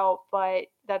sell out, but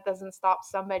that doesn't stop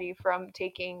somebody from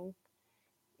taking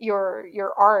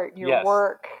your art, your Yes.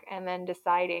 work, and then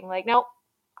deciding like, nope,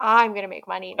 I'm gonna make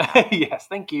money now. Yes,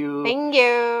 thank you. Thank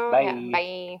you. Bye. Yeah,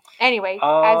 bye. Anyway,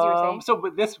 as you were saying. So,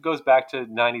 but this goes back to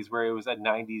 '90s, where it was a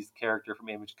 '90s character from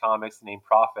Image Comics named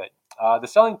Prophet. The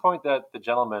selling point that the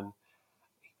gentleman,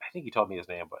 I think he told me his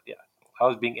name, but yeah, I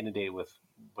was being inundated with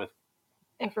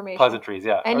information, pleasantries,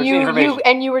 yeah. And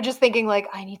you were just thinking like,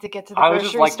 I need to get to the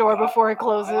grocery store before it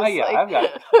closes. Yeah,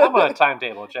 like... I'm on a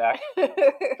timetable, Jack.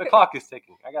 The clock is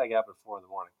ticking. I gotta get up at 4 in the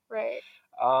morning. Right.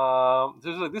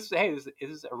 This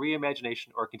is a reimagination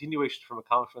or a continuation from a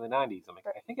comic from the '90s. I'm like,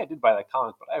 I think I did buy that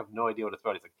comic, but I have no idea what it's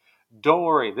about. He's like, don't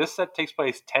worry, this set takes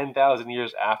place 10,000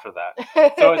 years after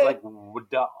that. So it's like,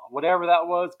 whatever that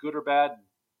was, good or bad,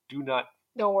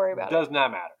 don't worry about it. Does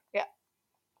not matter. Yeah.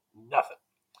 Nothing.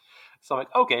 So I'm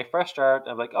like, okay, fresh start.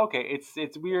 I'm like, okay,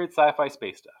 it's weird sci-fi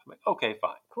space stuff. I'm like, okay,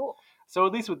 fine. Cool. So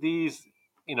at least with these,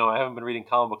 I haven't been reading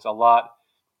comic books a lot.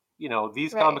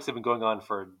 These comics have been going on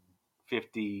for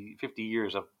 50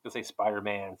 years of, let's say,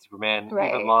 Spider-Man, Superman,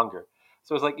 even longer.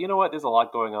 So it's like, you know what? There's a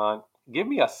lot going on. Give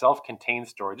me a self-contained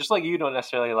story. Just like you don't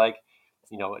necessarily like,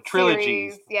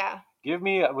 trilogies. Series, yeah. Give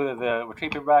me with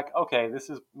trade paperback. Okay, this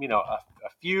is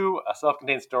a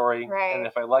self-contained story, and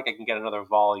if I like, I can get another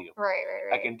volume. Right.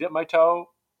 I can dip my toe.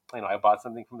 I bought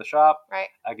something from the shop. Right.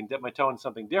 I can dip my toe in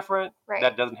something different right.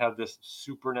 that doesn't have this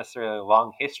super necessarily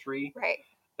long history. Right.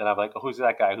 Then I'm like, oh, who's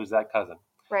that guy? Who's that cousin?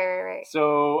 Right.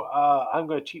 So I'm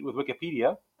going to cheat with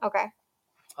Wikipedia. Okay.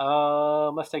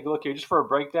 Let's take a look here just for a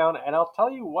breakdown, and I'll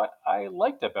tell you what I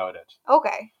liked about it.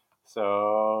 Okay.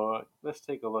 So let's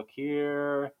take a look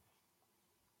here.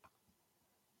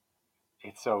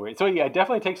 It's so weird. So yeah, it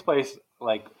definitely takes place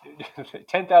like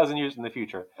 10,000 years in the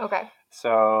future. Okay.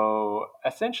 So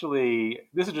essentially,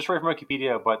 this is just right from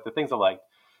Wikipedia, but the things I liked.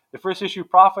 The first issue,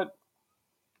 Prophet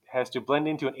has to blend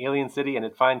into an alien city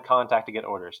and find contact to get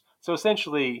orders. So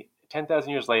essentially, 10,000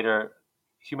 years later,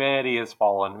 humanity has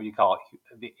fallen. What do you call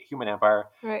it? The human empire.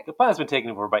 Right. The planet's been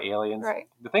taken over by aliens. Right.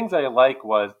 The things I like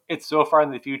was it's so far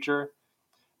in the future.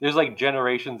 There's like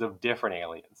generations of different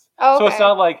aliens. Oh, okay. So it's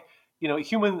not like,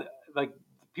 human, like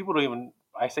people don't even,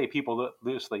 I say people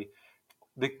loosely,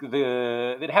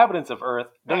 the inhabitants of Earth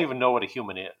don't even know what a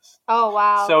human is. Oh,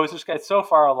 wow. So it's so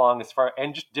far along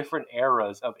and just different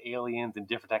eras of aliens and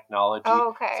different technology. Oh,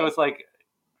 okay. So it's like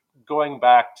going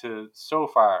back to so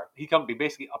far.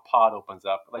 Basically a pod opens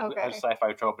up, like a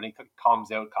sci-fi trope, and he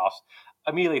calms out, coughs,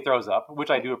 immediately throws up,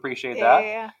 which I do appreciate that.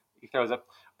 Yeah. He throws up.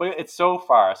 But it's so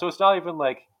far. So it's not even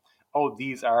like, oh,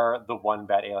 these are the one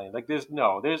bad alien. Like there's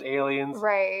aliens.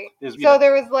 Right. So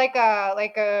there was like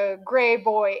a gray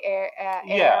boy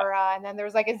era, and then there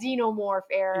was like a xenomorph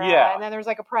era, and then there was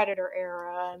like a predator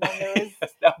era, and then there was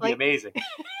yes, that would be amazing.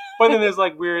 But then there's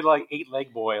like weird like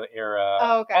 8-leg boy era.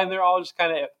 Oh, okay. And they're all just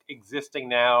kind of existing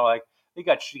now. Like they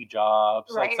got shitty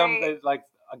jobs. Right, like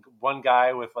one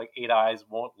guy with like 8 eyes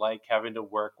won't like having to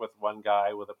work with one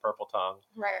guy with a purple tongue.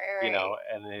 Right.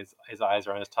 And his eyes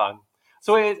are on his tongue.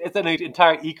 So it's an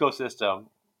entire ecosystem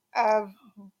of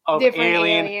different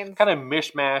aliens, kind of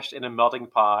mishmashed in a melting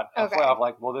pot of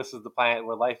like, well, this is the planet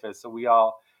where life is. So we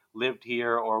all lived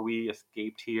here, or we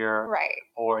escaped here, right?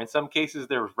 Or in some cases,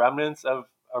 there was remnants of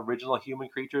original human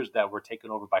creatures that were taken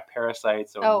over by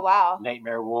parasites or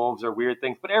nightmare wolves or weird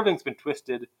things. But everything's been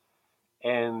twisted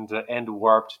and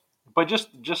warped. But just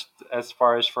as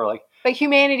far as for like, but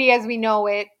humanity as we know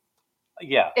it.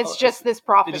 Yeah. It's just this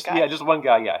prophet guy. Yeah, just one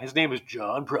guy, yeah. His name is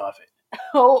John Prophet.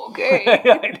 Oh, okay.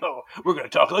 I know. We're going to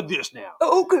talk like this now.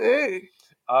 Okay.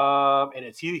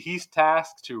 And he's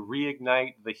tasked to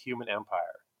reignite the human empire.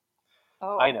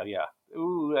 Oh. I know, yeah.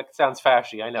 Ooh, that sounds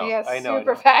fashy. I know. Yes, I know.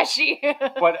 super fashy.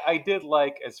 But I did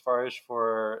like, as far as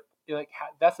for,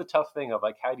 that's the tough thing of,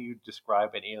 like, how do you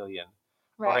describe an alien?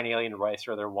 Right. Or an alien race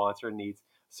or their wants or needs?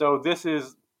 So this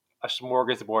is a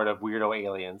smorgasbord of weirdo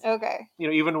aliens. Okay.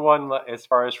 Even one as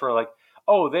far as for like,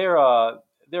 oh, they're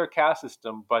a caste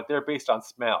system, but they're based on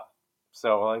smell.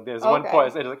 So like, there's one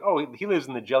point it's like, oh, he lives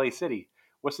in the Jelly City.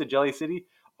 What's the Jelly City?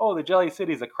 oh, the Jelly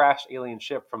City is a crashed alien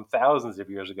ship from thousands of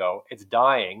years ago. It's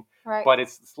dying, Right. but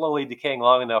it's slowly decaying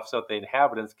long enough so that the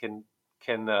inhabitants can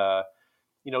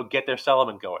get their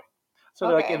settlement going. So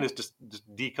they're like in this just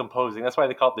decomposing. That's why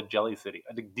they call it the Jelly City,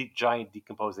 a giant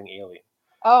decomposing alien.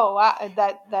 Oh wow,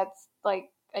 that's like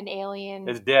an alien.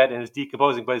 It's dead and it's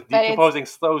decomposing, but it's decomposing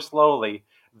slowly.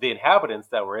 The inhabitants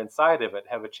that were inside of it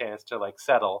have a chance to like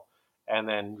settle and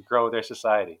then grow their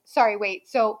society. Sorry, wait.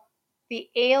 So the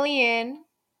alien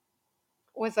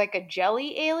was like a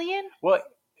jelly alien? Well,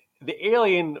 the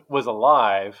alien was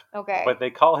alive, but they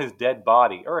call his dead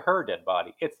body, or her dead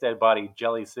body, its dead body,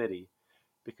 Jelly City,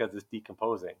 because it's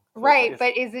decomposing. So right,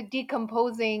 but is it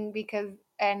decomposing because,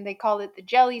 and they call it the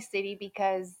Jelly City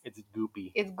because it's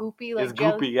goopy. It's goopy, like it's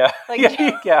jelly? Goopy, yeah.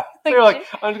 Like, yeah. They're like,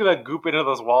 I'm just gonna goop into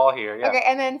this wall here. Yeah. Okay,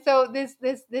 and then so this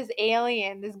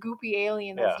alien, this goopy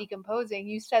alien that's decomposing,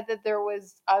 you said that there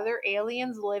was other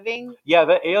aliens living? Yeah,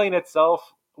 the alien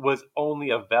itself was only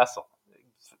a vessel.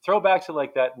 Throwback to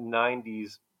like that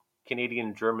 90s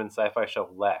Canadian German sci-fi show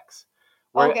Lex.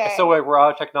 So we're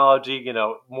out of technology,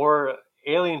 more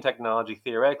alien technology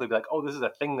theoretically be like, oh, this is a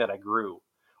thing that I grew.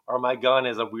 Or my gun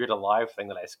is a weird alive thing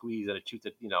that I squeeze and it shoots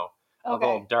a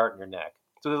little dart in your neck.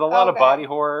 So there's a lot of body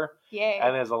horror. Yeah.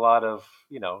 And there's a lot of,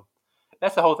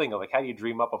 that's the whole thing of like, how do you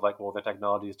dream up of like, well, their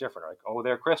technology is different. Or like, oh,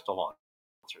 they're crystal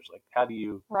monsters. Like, how do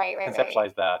you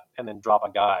conceptualize that and then drop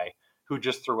a guy who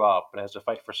just threw up and has to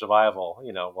fight for survival,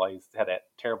 while he's had a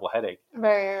terrible headache.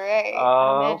 Right.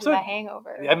 Imagine the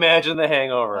hangover. Imagine the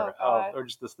hangover. Or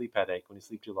just the sleep headache when you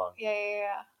sleep too long.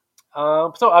 Yeah.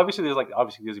 So obviously there's going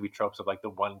to be tropes of like the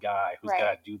one guy who's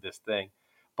got to do this thing.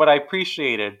 But I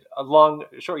appreciated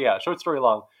short story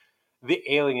long, the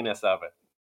alienness of it.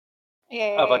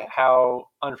 Yeah. Of like how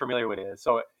unfamiliar it is.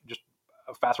 So just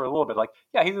fast forward a little bit, like,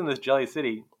 yeah, he's in this Jelly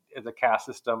City. It's a caste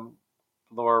system,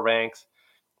 lower ranks.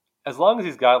 As long as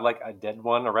he's got like a dead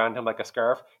one around him, like a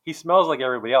scarf, he smells like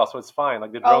everybody else, so it's fine.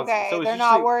 Like the drones, so they're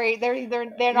not worried. They're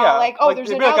not like, oh,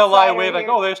 there's an outsider. Like a lie wave, like,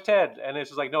 oh, there's Ted, and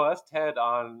it's just like, no, that's Ted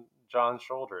on John's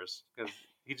shoulders because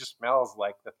he just smells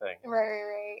like the thing.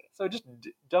 Right. So just not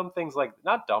dumb things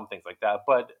like that,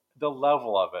 but the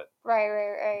level of it.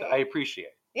 Right. I appreciate.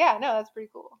 Yeah, no, that's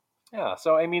pretty cool. Yeah,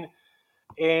 so I mean,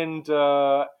 and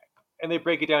they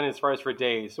break it down as far as for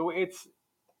days, so it's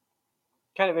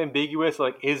kind of ambiguous,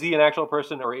 like, is he an actual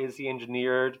person or is he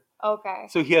engineered? Okay.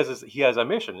 So he has a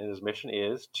mission, and his mission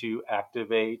is to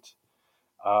activate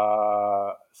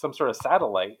some sort of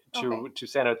satellite to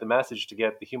send out the message to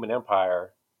get the human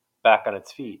empire back on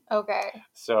its feet. Okay.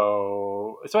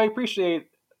 So I appreciate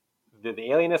the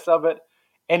alienness of it,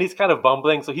 and he's kind of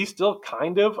bumbling, so he's still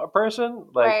kind of a person.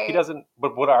 Like, he doesn't,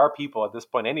 but what are people at this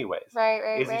point anyways?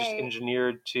 Right. Is he just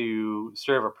engineered to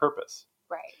serve a purpose?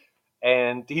 Right.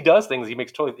 And he does things. He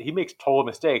makes total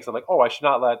mistakes. I'm like, oh, I should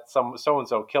not let so and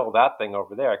so kill that thing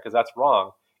over there because that's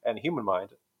wrong. And human mind,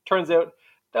 turns out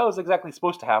that was exactly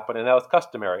supposed to happen, and that was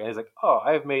customary. And he's like, oh,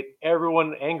 I've made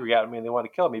everyone angry at me, and they want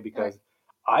to kill me because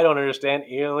I don't understand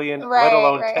alien, let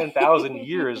alone 10,000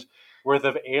 years worth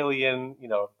of alien,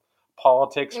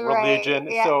 politics, religion.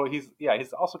 Yeah. So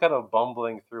he's also kind of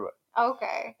bumbling through it.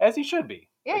 Okay. As he should be.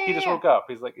 Yeah. He just woke up.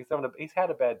 He's like he's had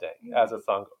a bad day, as the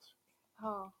song goes.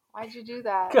 Oh, why'd you do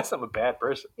that? Because I'm a bad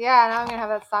person. Yeah, now I'm going to have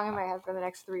that song in my head for the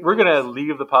next 3 weeks. We're going to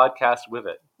leave the podcast with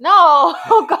it. No!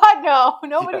 Oh, God, no.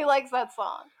 Nobody likes that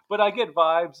song. But I get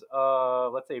vibes,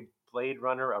 let's say Blade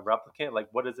Runner, a replicant. Like,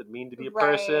 what does it mean to be a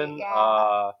person?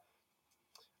 Yeah.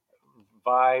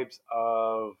 Vibes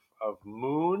of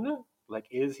Moon. Like,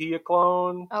 is he a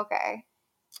clone? Okay.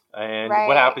 And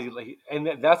what happens? And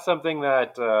that's something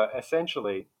that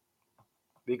essentially,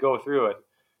 we go through it.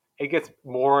 It gets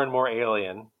more and more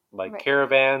alien, like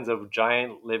caravans of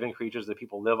giant living creatures that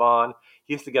people live on.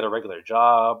 He has to get a regular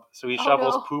job, so he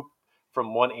shovels poop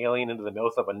from one alien into the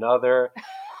mouth of another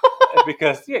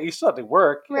because you still have to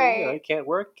work. Right. He can't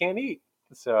work, can't eat.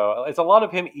 So it's a lot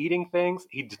of him eating things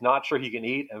he's not sure he can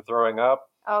eat and throwing up.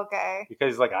 Okay.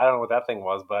 Because he's like, I don't know what that thing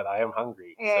was, but I am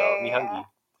hungry. Hungry.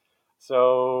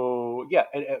 So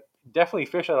definitely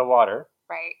fish out of water.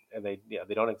 Right. And they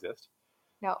don't exist.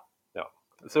 No.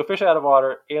 So fish out of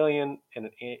water, alien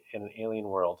in an alien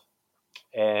world,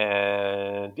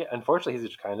 and unfortunately, he's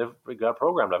just kind of got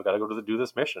programmed. I've got to go do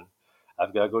this mission.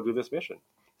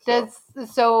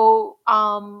 So,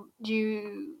 do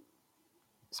you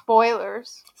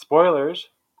spoilers? Spoilers.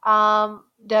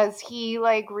 Does he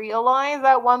like realize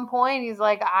at one point he's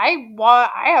like, I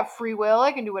have free will.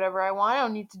 I can do whatever I want. I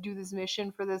don't need to do this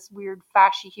mission for this weird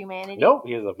fashy humanity. No,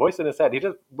 he has a voice in his head.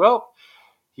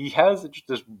 He has just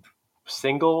this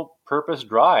single purpose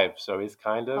drive, so he's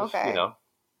kind of a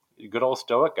good old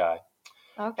stoic guy.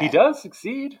 Okay. He does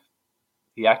succeed.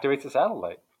 He activates the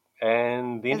satellite.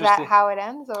 And the Is that interesting... how it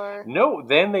ends, or? No,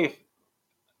 then they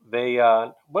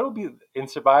what would be in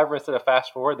Survivor, instead of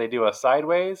fast forward, they do a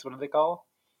sideways. What do they call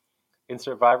in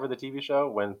Survivor, the TV show?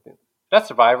 When that's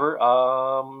Survivor,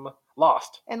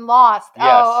 Lost. And Lost. Yes.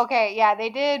 Oh, okay. Yeah, they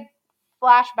did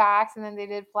flashbacks, and then they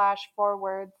did flash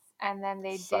forwards, and then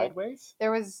they Sideways?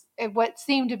 There was what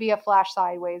seemed to be a flash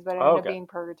sideways, but it ended up being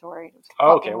purgatory. It was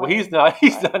Okay, fucking well, he's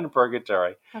lame, not in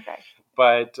purgatory. Okay.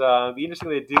 But the interesting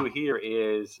thing they do here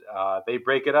is they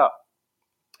break it up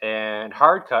and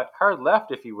hard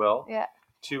left, if you will, Yeah.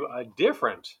 to a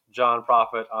different John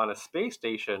Prophet on a space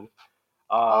station,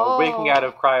 waking Oh. out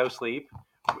of cryosleep.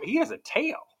 He has a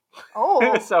tail.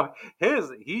 Oh. So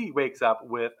he wakes up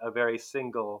with a very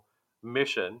single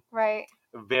mission, Right.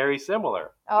 very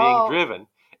similar, Oh. being driven,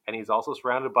 and he's also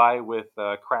surrounded with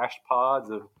crashed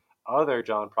pods of other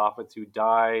John Prophets who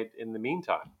died in the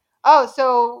meantime. Oh,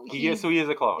 so he is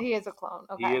a clone. He is a clone.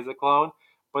 Okay. He is a clone,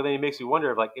 but then it makes me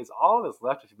wonder, like, is all that's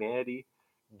left of humanity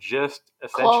just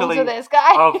Clones essentially of this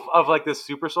guy? of like this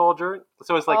super soldier?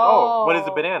 So it's like, what is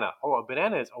a banana? Oh, a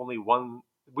banana is only one.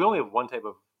 We only have one type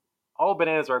of. All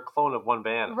bananas are a clone of one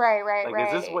banana. Right. Like,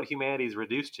 is this what humanity is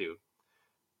reduced to?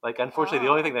 Like, unfortunately,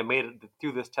 the only thing that made it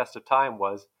through this test of time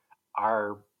was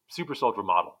our super soldier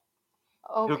model,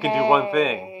 who can do one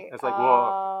thing. It's like,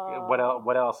 well,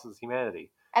 what else is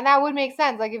humanity? And that would make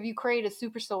sense. Like, if you create a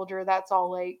super soldier, that's all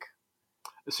like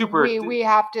super. We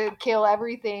have to kill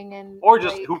everything, and or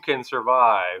just who can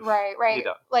survive. Right. You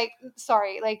know. Like,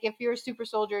 sorry, like if you're a super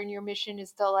soldier and your mission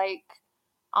is to like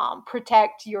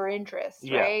protect your interests,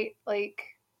 right? Like,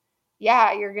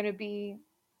 yeah, you're gonna be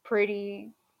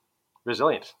pretty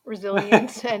resilient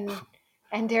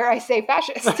and dare I say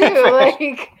fascist too.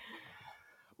 Like,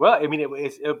 well, I mean,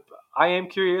 I am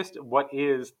curious what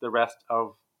is the rest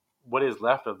of what is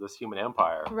left of this human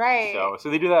empire. Right. So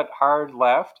they do that hard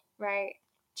left. Right.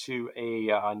 To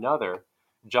another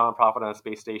John Prophet on a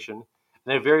space station,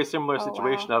 in a very similar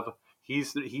situation of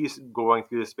he's going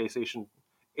through the space station.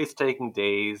 It's taking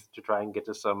days to try and get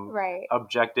to some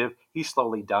objective. He's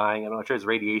slowly dying. I'm not sure it's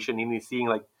radiation. He's seeing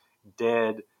like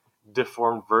dead,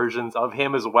 deformed versions of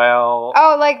him as well.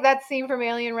 Oh, like that scene from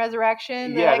Alien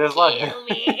Resurrection. Yeah, there's like kill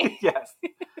me. Yes,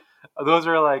 those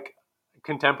are like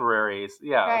contemporaries.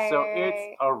 Yeah, so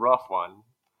it's a rough one.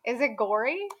 Is it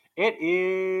gory? It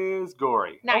is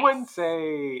gory. Nice. I wouldn't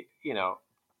say,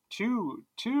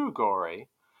 too gory.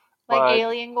 Like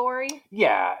alien gory?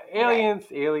 Yeah,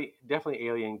 definitely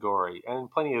alien gory, and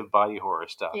plenty of body horror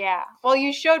stuff. Yeah. Well,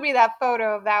 you showed me that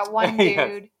photo of that one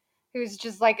dude who's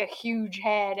just like a huge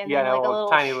head and then like a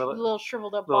tiny little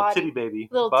shriveled up little body. Titty baby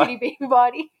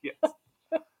body. Yes.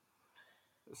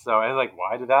 So, and like,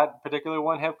 why did that particular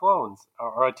one have clones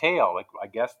or a tail? Like, I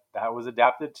guess that was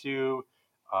adapted to.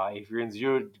 If you're in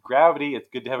zero gravity, it's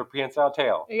good to have a prehensile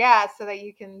tail. Yeah, so that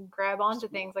you can grab onto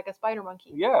things like a spider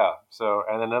monkey. Yeah. So,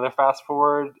 and another fast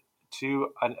forward to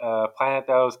a planet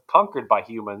that was conquered by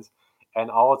humans, and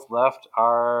all that's left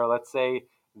are, let's say,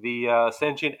 the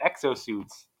sentient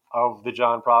exosuits of the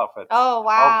John Prophets. Oh,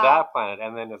 wow. Of that planet.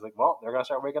 And then it's like, well, they're going to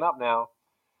start waking up now.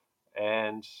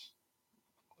 And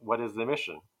what is the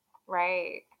mission?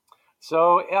 Right.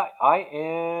 So yeah, I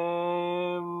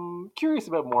am curious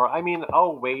about more. I mean,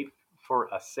 I'll wait for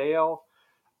a sale,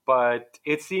 but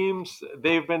it seems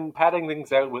they've been padding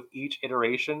things out with each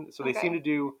iteration. So they seem to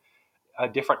do a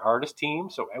different artist team.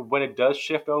 So when it does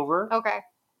shift over,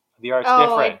 the art's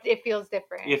different. It feels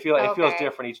different. It feels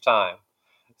different each time.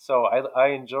 So I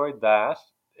enjoyed that.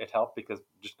 It helped because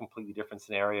just completely different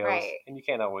scenarios, and you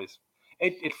can't always.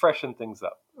 It freshened things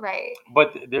up. Right.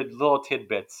 But they're little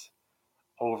tidbits.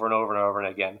 Over and over and over and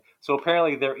again. So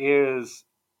apparently there is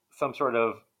some sort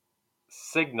of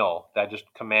signal that just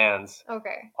commands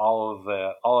all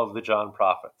of the John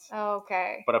Prophets.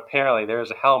 Okay. But apparently there's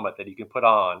a helmet that you can put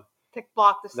on to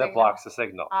block the signal. That blocks the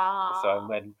signal. So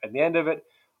at the end of it,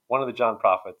 one of the John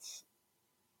Prophets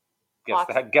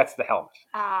gets the helmet.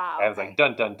 And it's like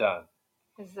dun dun dun.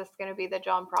 Is this going to be the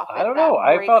John Prophet? I don't know.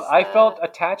 I felt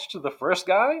attached to the first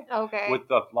guy. Okay. With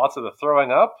lots of the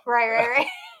throwing up. Right.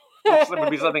 Which would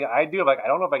be something I do. Like, I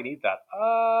don't know if I can eat that.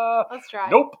 Let's try.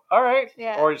 Nope. All right.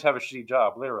 Yeah. Or just have a shitty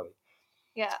job, literally.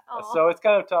 Yeah. Aww. So it's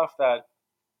kind of tough that,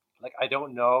 like, I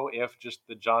don't know if just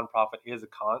the John Prophet is a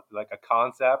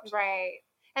concept. Right.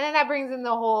 And then that brings in the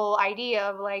whole idea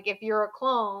of, like, if you're a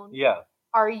clone. Yeah.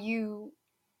 Are you,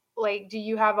 like, do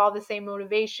you have all the same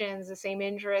motivations, the same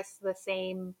interests, the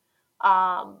same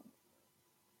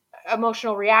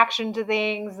emotional reaction to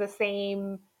things, the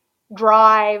same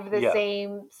drive, the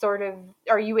same sort of,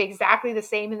 are you exactly the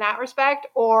same in that respect,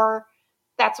 or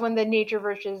that's when the nature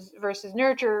versus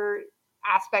nurture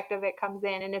aspect of it comes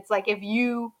in. And it's like, if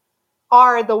you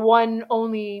are the one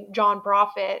only John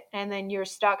Prophet, and then you're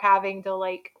stuck having to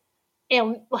like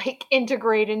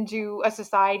integrate into a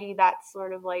society that's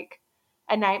sort of like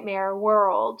a nightmare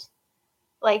world,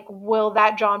 like, will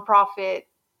that John Prophet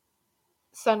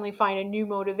suddenly find a new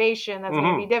motivation that's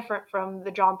going to be different from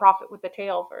the John Prophet with the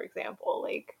tail, for example?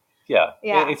 Like, yeah.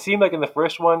 yeah. It seemed like in the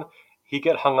first one, he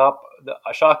got hung up.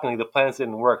 Shockingly, the plans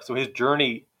didn't work. So his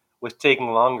journey was taking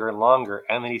longer and longer.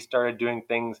 And then he started doing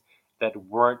things that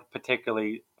weren't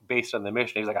particularly based on the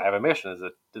mission. He was like, I have a mission.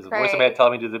 There's a voice in my head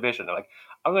telling me to do the mission. I'm like,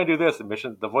 I'm going to do this. The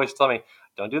mission, the voice telling me,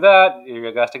 don't do that. You're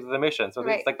going to stick to the mission. So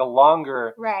it's like the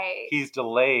longer he's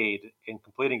delayed in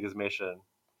completing his mission,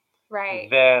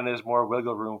 then there's more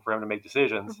wiggle room for him to make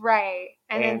decisions. Right.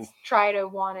 And then try to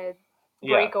want to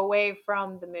break away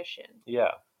from the mission.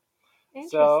 Yeah.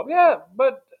 So, yeah,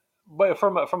 but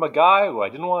from a guy who I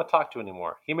didn't want to talk to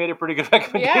anymore, he made a pretty good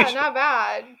recommendation. Yeah, not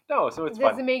bad. No, so it's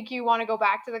fun. Does it make you want to go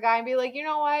back to the guy and be like, you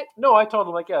know what? No, I told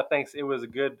him, like, yeah, thanks. It was a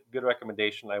good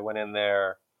recommendation. I went in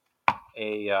there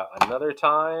another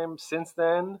time since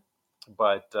then,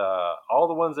 but all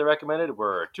the ones they recommended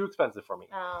were too expensive for me.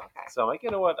 Oh, okay. So I'm like,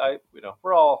 you know what?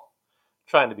 We're all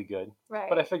trying to be good, right?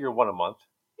 But I figure one a month.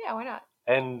 Yeah, why not?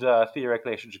 And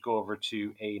theoretically, I should just go over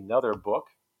to another book.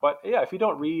 But yeah, if you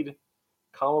don't read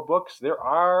comic books, there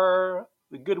are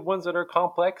the good ones that are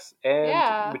complex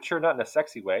and mature, not in a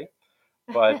sexy way,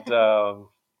 but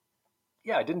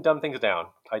yeah, I didn't dumb things down.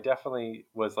 I definitely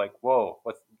was like, whoa,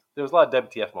 there was a lot of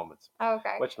WTF moments.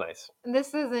 Okay. Which nice. And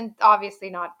this isn't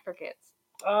obviously not for kids.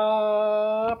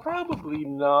 Probably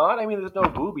not. I mean, there's no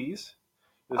boobies.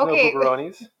 There's no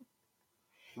booberonis.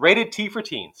 Rated T for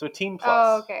teen, so teen plus.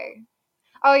 Oh, okay.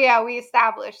 Oh yeah, we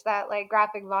established that, like,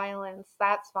 graphic violence,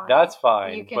 that's fine. That's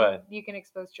fine. You can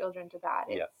expose children to that.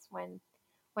 It's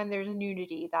when there's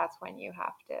nudity, that's when you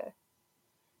have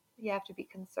to be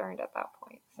concerned at that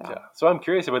point. So. Yeah. So I'm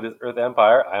curious about this Earth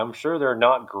Empire. I'm sure they're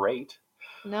not great.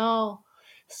 No.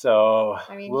 So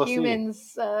I mean,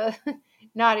 humans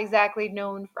not exactly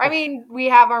known for. I mean, we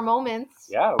have our moments.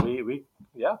 Yeah, we.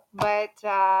 But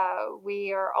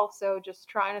we are also just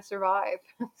trying to survive.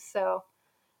 So.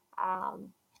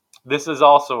 This is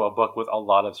also a book with a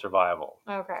lot of survival.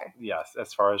 Okay. Yes,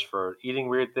 as far as for eating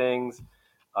weird things,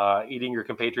 eating your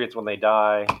compatriots when they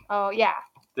die. Oh yeah.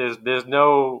 There doesn't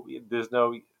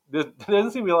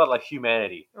seem to be a lot of like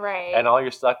humanity. Right. And all you're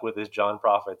stuck with is John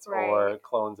Prophets or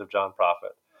clones of John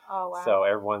Prophet. Oh wow. So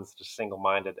everyone's just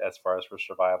single-minded as far as for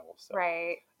survival. So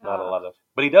not a lot of.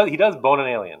 But he does bone an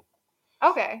alien.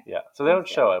 Okay. Yeah, so they don't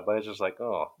show it, but it's just like,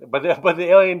 oh. But the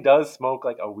alien does smoke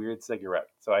like a weird cigarette,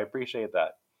 so I appreciate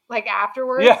that. Like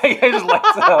afterwards? Yeah, he just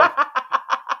lights it up.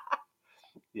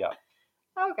 Yeah.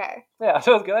 Okay. Yeah,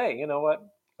 so it's good. Hey, you know what?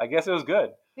 I guess it was good.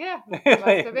 Yeah, it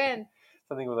must have been.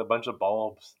 Something with a bunch of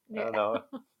bulbs. Yeah. I don't know.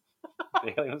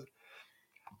 The alien was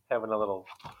having a little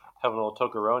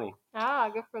tokaroni. Ah,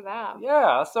 good for them.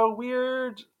 Yeah, so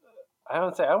weird. I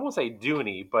won't say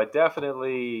Dooney, but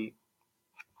definitely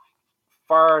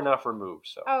far enough removed.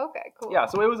 So. Oh, okay, cool. Yeah,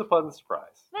 so it was a pleasant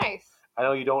surprise. Nice. I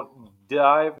know you don't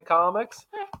dive comics,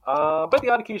 but the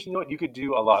odd occasion, you know what, you could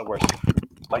do a lot worse.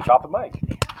 Like drop a mic.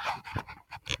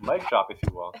 Mic drop, if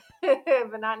you will.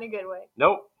 But not in a good way.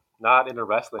 Nope, not in a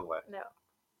wrestling way. No.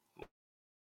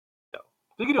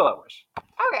 You could do a lot worse.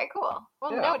 Okay, cool.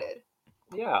 Well noted.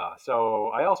 Yeah, so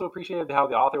I also appreciated how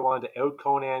the author wanted to out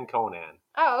Conan.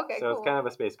 Oh, okay, so it's kind of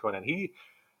a space Conan.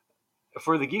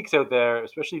 For the geeks out there,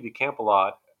 especially if you camp a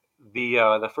lot,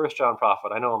 the first John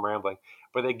Prophet, I know I'm rambling,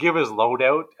 but they give his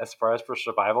loadout as far as for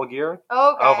survival gear.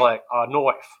 Okay. Of like a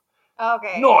knife.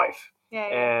 Okay. Knife. Yeah.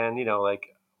 And,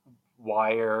 like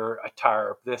wire, a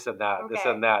tarp, this and that, this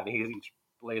and that. And he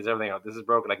lays everything out. This is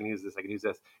broken. I can use this. I can use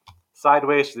this.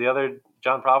 Sideways to the other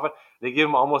John Prophet, they give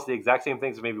him almost the exact same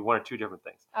things, maybe one or two different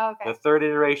things. Okay. The third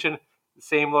iteration,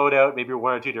 same loadout, maybe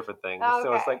one or two different things. Okay.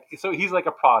 So it's like, he's like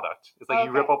a product. It's like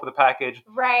you rip open the package,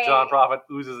 right? John Prophet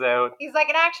oozes out. He's like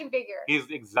an action figure. He's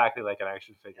exactly like an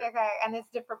action figure. Okay, and it's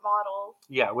different models.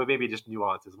 Yeah, with maybe just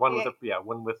nuances. One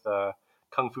with a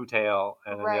kung fu tail,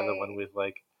 and then the other one with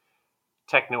like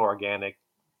techno-organic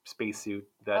spacesuit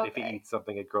that if he eats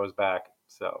something, it grows back.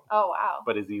 So. Oh wow!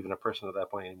 But is he even a person at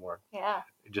that point anymore? Yeah.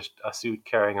 Just a suit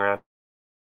carrying around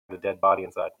a dead body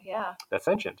inside. Yeah. That's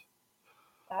sentient.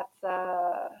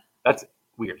 That's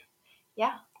weird.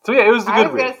 Yeah. So yeah, it was a good. I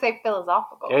was gonna say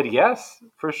philosophical. Yes,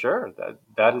 for sure.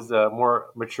 That is a more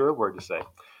mature word to say. Yeah,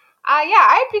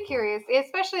 I'd be curious,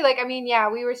 especially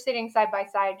we were sitting side by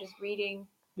side just reading.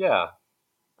 Yeah.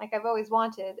 like I've always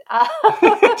wanted.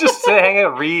 Just to hang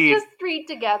out, read. Just read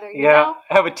together, you Yeah, know?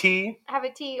 have a tea. Have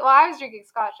a tea. Well, I was drinking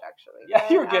scotch, actually. Yeah,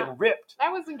 but, you were getting ripped.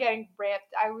 I wasn't getting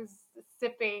ripped. I was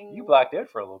sipping. You blacked out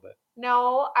for a little bit.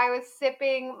 No, I was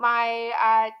sipping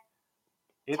my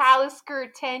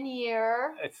Talisker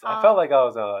 10-year. I felt like I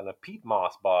was on a peat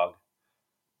moss bog.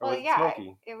 Or Well, was it yeah,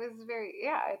 smoky? it was very,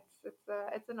 yeah,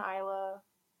 it's an Isla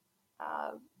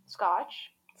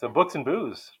scotch. So books and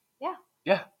booze. Yeah.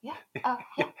 Yeah. Yeah.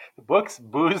 Yeah. Books,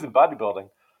 booze, and bodybuilding.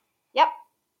 Yep.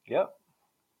 Yep.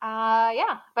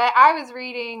 Yeah. But I was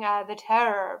reading The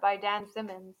Terror by Dan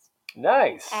Simmons.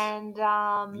 Nice. And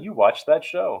you watched that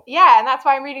show. Yeah, and that's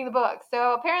why I'm reading the book.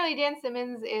 So apparently Dan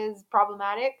Simmons is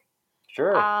problematic.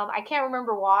 Sure. I can't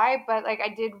remember why, but like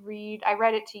I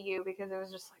read it to you because it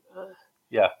was just like, ugh.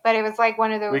 Yeah. But it was like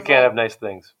one of those. We can't have nice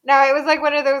things. No, it was like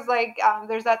one of those like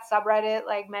there's that subreddit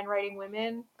like men writing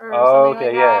women or something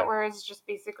like that, yeah. where it's just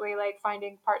basically like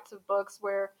finding parts of books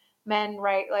where men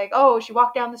write like, oh, she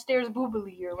walked down the stairs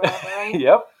boobily or whatever, right?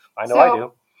 Yep, I know I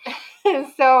do.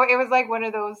 So it was like one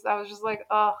of those. I was just like,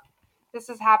 oh, this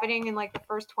is happening in like the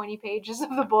first 20 pages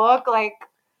of the book. Like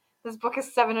this book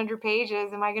is 700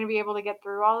 pages. Am I going to be able to get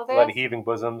through all of this? A lot of heaving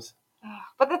bosoms.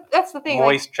 But that's the thing.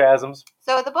 Moist chasms.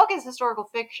 So the book is historical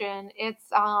fiction. It's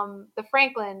the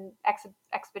Franklin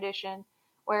expedition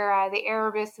where the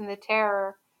Erebus and the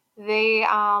Terror, they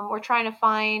were trying to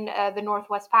find the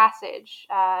Northwest Passage.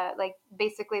 Like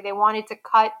basically they wanted to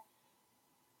cut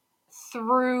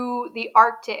through the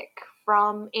Arctic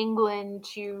from England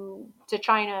to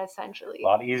China, essentially. A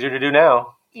lot easier to do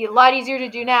now. A lot easier to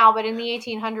do now, but in the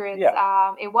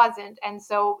 1800s, it wasn't. And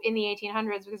so in the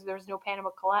 1800s, because there was no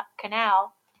Panama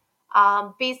Canal,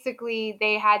 basically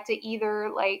they had to either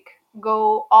like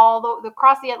go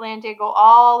across the Atlantic, go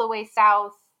all the way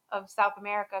south of South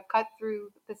America, cut through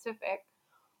the Pacific,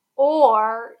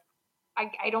 or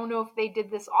I don't know if they did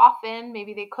this often.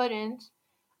 Maybe they couldn't.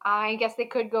 I guess they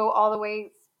could go all the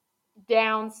way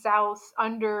down south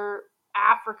under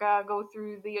Africa, go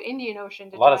through the Indian Ocean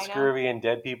to China. A lot of scurvy and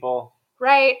dead people.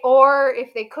 Right. Or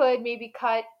if they could, maybe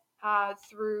cut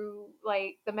through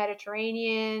like the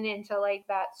Mediterranean into like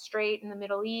that strait in the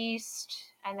Middle East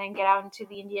and then get out into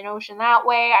the Indian Ocean that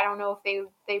way. I don't know if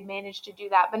they managed to do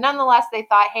that. But nonetheless, they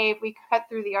thought, hey, if we cut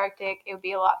through the Arctic, it would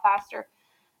be a lot faster.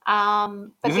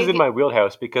 This is in my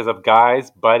wheelhouse because of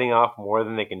guys biting off more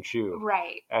than they can chew.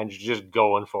 Right. And just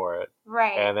going for it.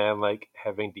 Right. And then like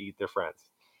having to eat their friends.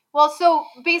 Well, so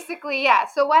basically, yeah.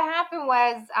 So what happened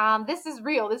was, this is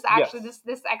real. This actually,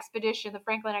 this expedition, the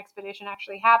Franklin expedition,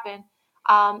 actually happened.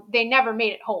 They never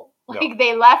made it home. Like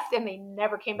they left and they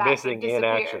never came back. Missing in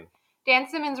action. Dan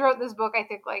Simmons wrote this book, I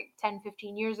think, like 10,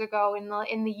 15 years ago.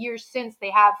 In the years since,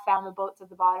 they have found the boats at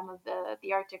the bottom of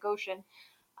the Arctic Ocean.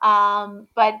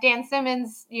 But Dan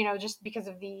Simmons, just because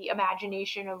of the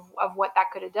imagination of what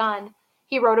that could have done,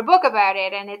 he wrote a book about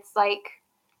it, and it's like.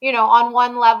 On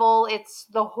one level, it's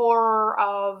the horror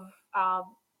of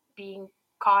being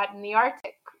caught in the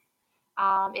Arctic.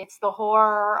 It's the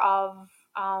horror of,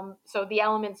 so the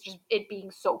elements, just it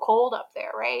being so cold up there,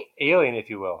 right? Alien, if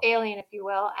you will.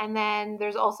 And then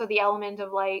there's also the element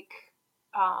of like...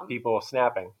 people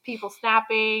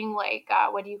snapping, like,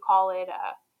 what do you call it?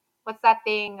 What's that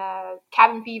thing?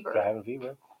 Cabin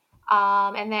fever.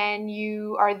 And then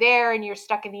you are there and you're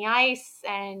stuck in the ice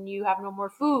and you have no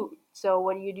more food. So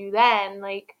what do you do then?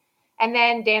 Like, and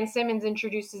then Dan Simmons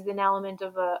introduces an element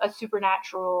of a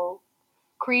supernatural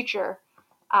creature.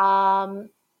 And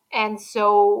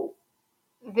so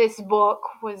this book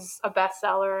was a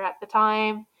bestseller at the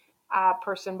time. A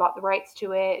person bought the rights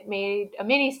to it, made a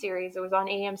mini series. It was on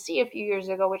AMC a few years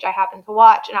ago, which I happened to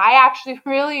watch, and I actually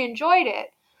really enjoyed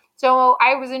it. So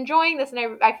I was enjoying this, and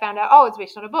I found out, oh, it's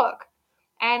based on a book.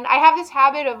 And I have this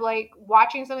habit of like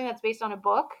watching something that's based on a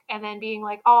book and then being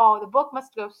like, oh, the book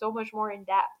must go so much more in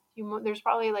depth. There's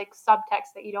probably like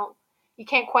subtext that you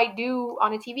can't quite do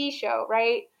on a TV show,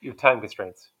 right? You have time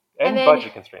constraints and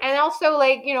budget constraints. And also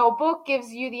like, a book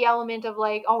gives you the element of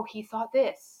like, oh, he thought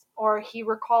this or he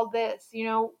recalled this,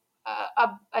 to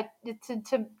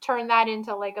turn that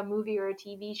into like a movie or a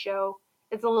TV show.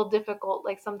 It's a little difficult.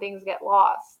 Like some things get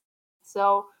lost.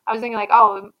 So I was thinking like,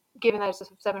 oh, given that it's a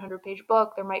 700-page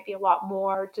book, there might be a lot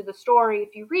more to the story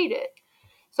if you read it.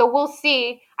 So we'll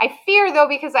see. I fear, though,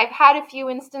 because I've had a few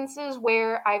instances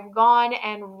where I've gone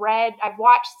and I've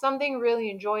watched something, really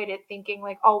enjoyed it, thinking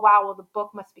like, oh, wow, well, the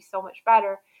book must be so much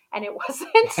better. And it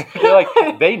wasn't. You're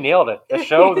like, they nailed it. The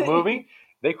show, the movie,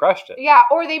 they crushed it. Yeah,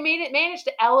 or they managed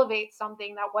to elevate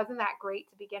something that wasn't that great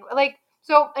to begin with. Like,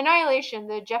 so Annihilation,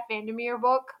 the Jeff Vandermeer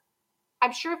book,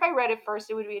 I'm sure if I read it first,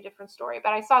 it would be a different story.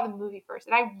 But I saw the movie first,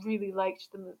 and I really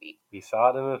liked the movie. We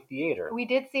saw it in the theater. We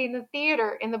did see it in the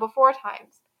theater in the before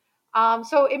times.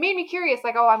 So it made me curious.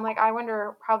 Like, I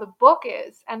wonder how the book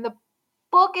is, and the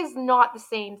book is not the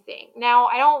same thing. Now,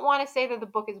 I don't want to say that the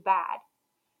book is bad.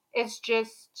 It's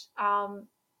just I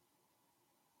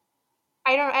don't.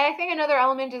 And I think another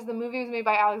element is the movie was made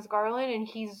by Alex Garland, and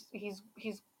he's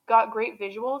got great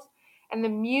visuals, and the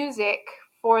music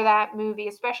for that movie,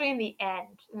 especially in the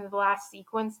end, in the last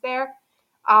sequence there,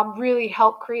 really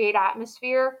helped create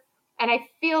atmosphere. And I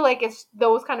feel like it's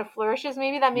those kind of flourishes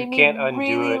maybe that made me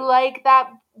really like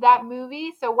that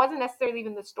movie. So it wasn't necessarily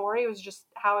even the story; it was just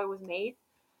how it was made.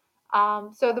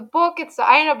 So the book,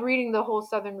 I ended up reading the whole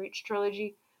Southern Reach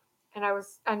trilogy, and I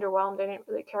was underwhelmed. I didn't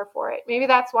really care for it. Maybe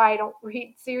that's why I don't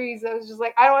read series. I was just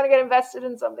like, I don't want to get invested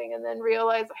in something and then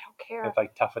realize I don't care. If I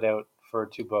tough it out for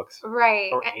 2 books.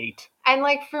 Right. Or 8. And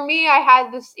like for me, I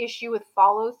had this issue with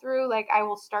follow through. Like I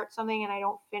will start something and I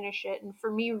don't finish it. And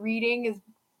for me, reading is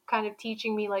kind of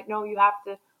teaching me like, no, you have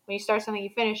to, when you start something,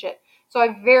 you finish it. So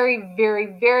I very,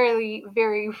 very, very,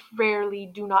 very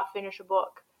rarely do not finish a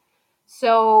book.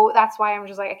 So that's why I'm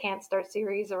just like, I can't start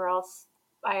series or else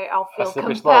I'll feel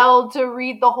compelled to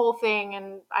read the whole thing,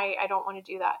 and I don't want to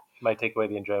do that. Might take away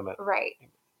the enjoyment. Right.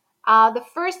 The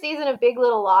first season of Big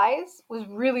Little Lies was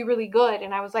really, really good,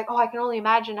 and I was like, oh, I can only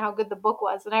imagine how good the book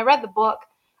was. And I read the book,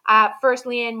 first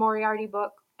Leanne Moriarty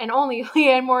book, and only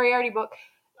Leanne Moriarty book.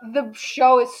 The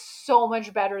show is so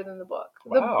much better than the book.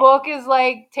 Wow. The book is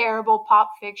like terrible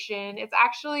pop fiction. It's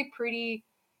actually pretty...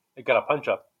 It got a punch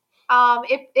up.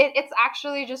 It's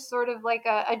actually just sort of like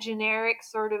a generic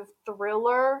sort of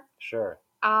thriller. Sure.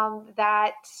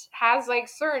 That has like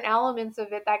certain elements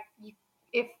of it that,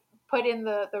 if put in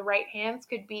the right hands,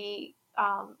 could be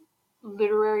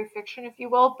literary fiction, if you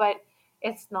will, but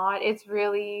it's not. It's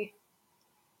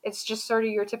just sort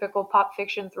of your typical pop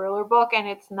fiction thriller book, and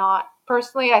it's not.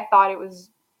 Personally, I thought it was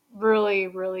really,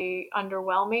 really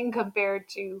underwhelming compared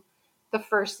to the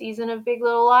first season of Big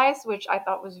Little Lies, which I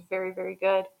thought was very, very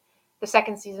good. The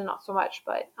second season, not so much,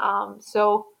 but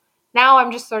so now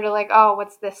I'm just sort of like, oh,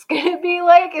 what's this gonna be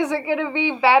like? Is it gonna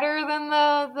be better than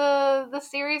the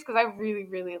series? Because I really,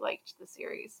 really liked the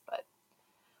series, but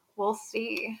we'll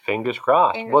see. Fingers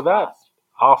crossed. That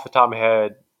off the top of my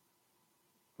head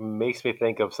makes me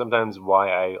think of sometimes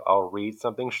why I'll read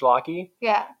something schlocky.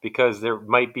 Yeah. Because there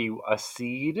might be a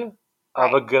seed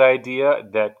of a good idea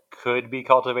that could be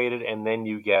cultivated, and then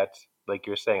you get, like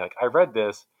you're saying, like I read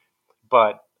this,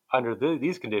 but under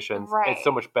these conditions, it's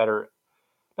so much better.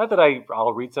 Not that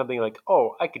I'll read something like,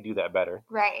 oh, I could do that better.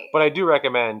 Right. But I do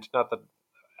recommend, not that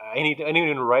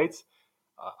anyone who writes,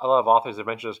 a lot of authors have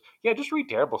mentioned this, yeah, just read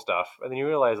terrible stuff. And then you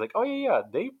realize, like, oh, yeah,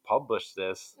 they published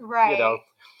this. Right.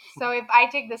 So if I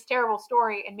take this terrible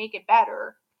story and make it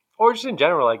better. Or just in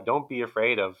general, like, don't be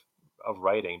afraid of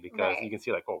writing, because you can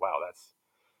see, like, oh, wow, that's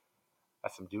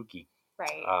some dookie.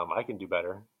 Right. I can do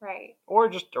better. Right. Or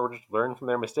just learn from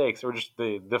their mistakes, or just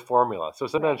the formula. So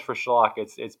sometimes for schlock,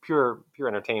 it's pure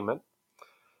entertainment.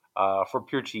 For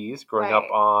pure cheese, growing up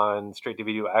on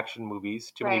straight-to-video action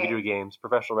movies, too many video games,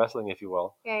 professional wrestling, if you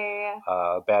will. Yeah.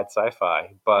 Bad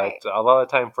sci-fi. But a lot of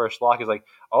the time for a schlock is like,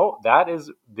 oh, that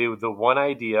is the one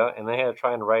idea, and they had to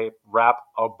try and wrap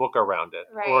a book around it,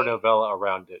 or a novella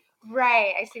around it.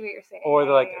 Right, I see what you're saying. Or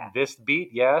they're like, this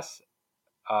beat, yes.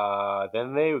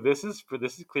 Then this is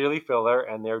clearly filler,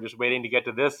 and they're just waiting to get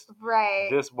to this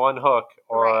one hook,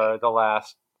 or the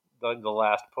last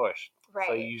push. Right.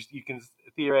 So you can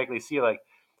theoretically see like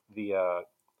the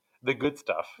good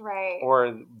stuff,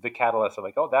 or the catalyst of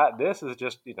like, oh, this is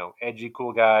just edgy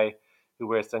cool guy who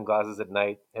wears sunglasses at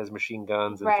night, has machine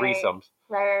guns and threesomes.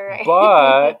 Right.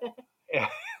 But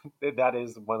that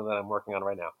is one that I'm working on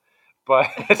right now. But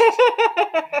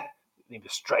named a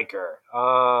Striker.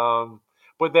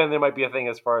 But then there might be a thing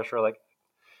as far as for like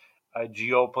a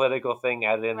geopolitical thing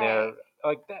added in there.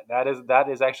 Like that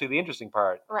is actually the interesting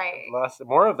part. Right.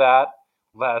 More of that,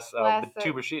 less of the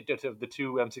two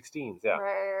M16s. Yeah.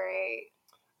 Right.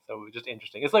 So just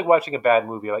interesting. It's like watching a bad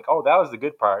movie. Like, oh, that was the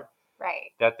good part.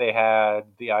 Right. That they had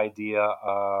the idea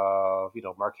of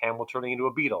Mark Hamill turning into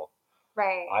a beetle.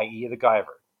 Right. I.e. the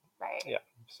Guyver. Right. Yeah.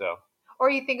 So. Or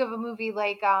you think of a movie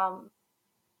like it's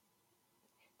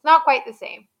not quite the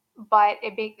same. But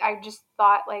I just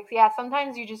thought, like, yeah,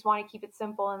 sometimes you just want to keep it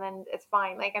simple, and then it's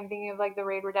fine. Like, I'm thinking of, like, the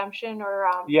Raid Redemption or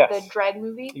the Dread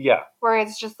movie. Yeah. Where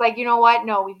it's just like, you know what?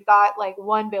 No, we've got, like,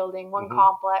 one building, one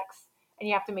complex, and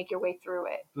you have to make your way through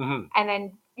it. Mm-hmm. And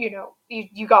then,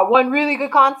 you got one really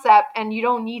good concept, and you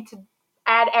don't need to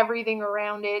add everything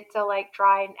around it to, like,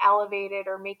 try and elevate it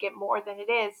or make it more than it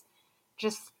is.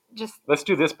 Just just let's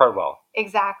do this part well.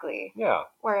 Exactly. Yeah.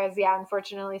 Whereas,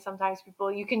 unfortunately, sometimes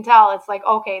people, you can tell it's like,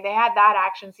 okay, they had that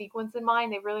action sequence in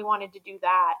mind. They really wanted to do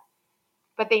that,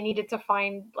 but they needed to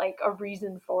find like a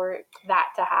reason for that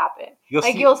to happen.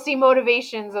 You'll see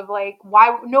motivations of like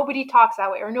why nobody talks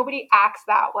that way or nobody acts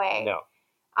that way. No.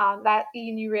 That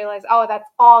and you realize, oh, that's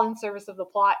all in service of the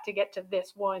plot to get to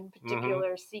this one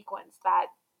particular sequence that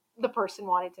the person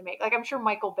wanted to make. Like, I'm sure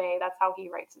Michael Bay, that's how he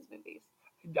writes his movies.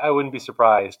 I wouldn't be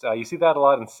surprised. You see that a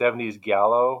lot in 70s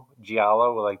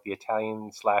giallo, like the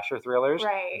Italian slasher thrillers.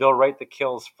 Right. They'll write the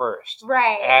kills first.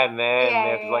 Right. And then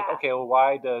they're like, okay, well,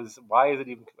 why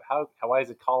is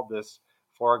it called this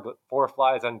four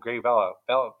flies on gray velvet?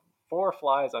 Four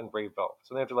flies on gray velvet.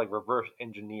 So they have to like reverse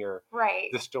engineer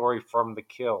the story from the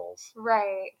kills.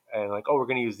 Right. And like, oh, we're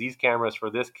going to use these cameras for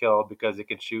this kill because it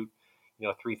can shoot,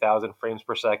 3,000 frames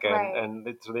per second. Right.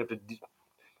 And so they have to,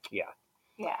 Yeah.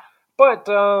 But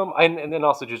and then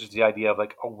also just the idea of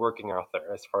like a working author,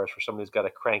 as far as for somebody who's got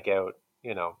to crank out,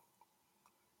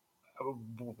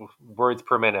 words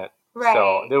per minute. Right.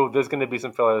 So there's going to be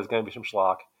some filler. There's going to be some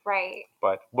schlock. Right.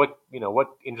 But what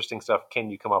interesting stuff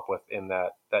can you come up with in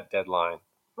that deadline?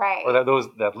 Right. Or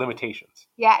that limitations.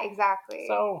 Yeah, exactly.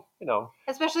 So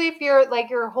especially if you're like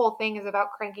your whole thing is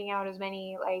about cranking out as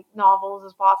many like novels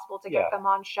as possible to get them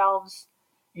on shelves.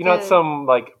 You're not some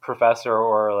like professor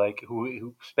or like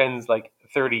who spends like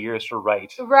 30 years to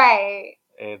write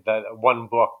that one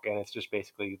book, and it's just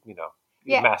basically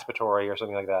masturbatory or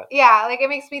something like that. Yeah, like it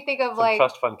makes me think of some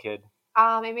trust fund kid.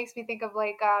 It makes me think of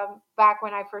like back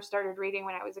when I first started reading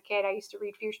when I was a kid, I used to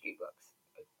read Fear Street books,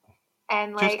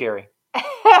 and like too scary.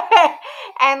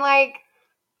 And like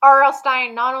R.L.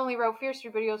 Stine not only wrote Fear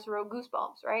Street, but he also wrote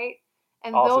Goosebumps, right?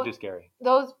 And also too scary.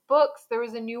 Those books, there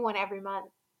was a new one every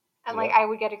month. And like I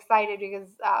would get excited because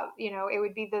it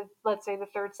would be let's say the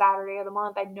third Saturday of the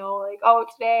month. I'd know like, oh,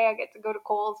 today I get to go to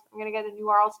Kohl's. I'm gonna get a new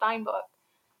R.L. Stine book.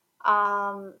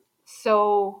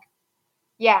 So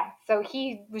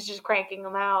he was just cranking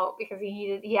them out because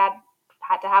he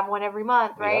had to have one every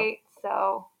month, right? Yeah.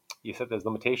 So you said there's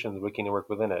limitations. We can work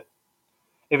within it.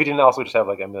 If he didn't also just have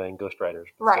like a million ghostwriters,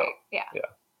 right? Still.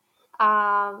 Yeah.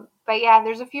 But yeah,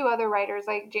 there's a few other writers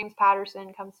like James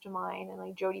Patterson comes to mind, and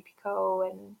like Jodi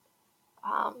Picoult, and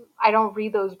I don't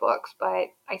read those books, but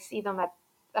I see them at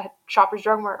Shoppers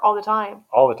Drug Mart all the time.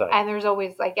 And there's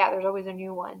always a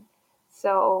new one.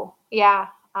 So yeah,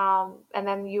 and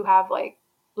then you have like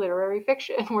literary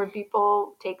fiction where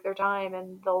people take their time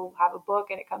and they'll have a book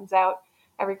and it comes out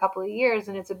every couple of years,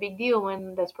 and it's a big deal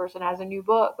when this person has a new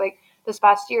book. Like this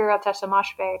past year, Atessa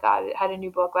Mashve had a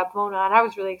new book, Lapvona, and I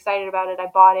was really excited about it. I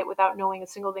bought it without knowing a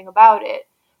single thing about it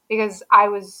because I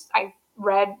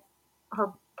read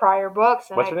her prior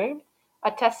books. And what's her name?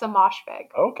 Atessa Mashve.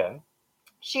 Okay.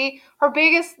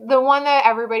 The one that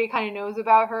everybody kind of knows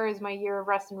about her is My Year of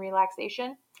Rest and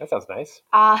Relaxation. That sounds nice.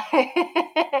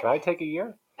 Can I take a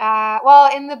year?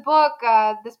 Well, in the book,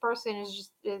 this person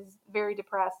is very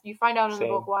depressed. You find out in the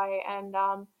book why, and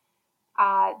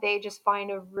they just find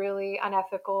a really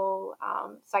unethical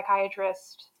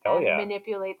psychiatrist and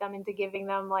manipulate them into giving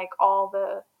them like all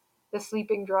the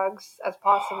sleeping drugs as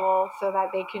possible so that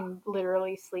they can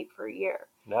literally sleep for a year.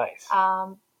 Nice.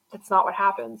 That's not what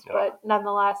happens, but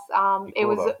nonetheless, it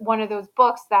was one of those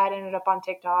books that ended up on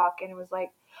TikTok, and it was like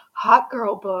hot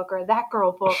girl book or that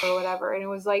girl book or whatever, and it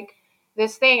was like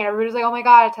this thing, and everybody was like, oh my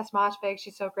god, Tess Moshfegh,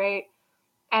 she's so great.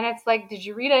 And it's like, did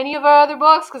you read any of our other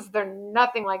books? Because they're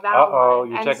nothing like that.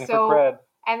 You're checking for cred.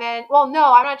 And then, well,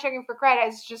 no, I'm not checking for cred.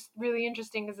 It's just really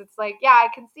interesting because it's like, yeah, I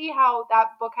can see how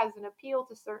that book has an appeal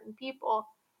to certain people,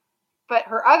 but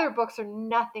her other books are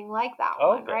nothing like that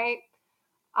one, right?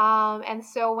 And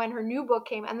so when her new book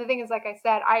came, and the thing is, like I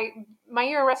said, My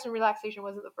Year of Rest and Relaxation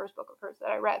wasn't the first book of hers that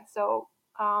I read. So,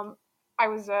 I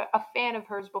was a fan of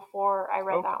hers before I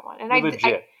read that one. And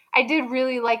I did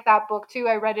really like that book too.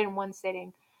 I read it in one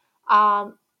sitting.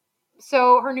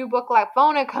 So her new book,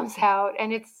 Lapvona, comes out,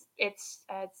 and it's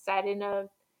set in a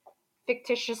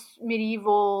fictitious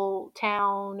medieval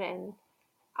town, and,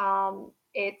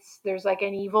 there's like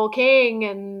an evil king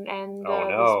and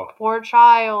this poor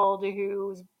child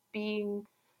who's being,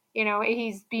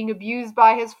 he's being abused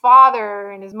by his father,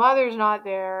 and his mother's not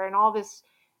there, and all this.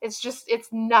 It's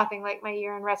nothing like My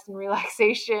Year in Rest and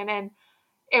Relaxation, and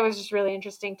it was just really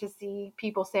interesting to see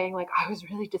people saying like, I was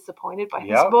really disappointed by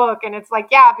this book, and it's like,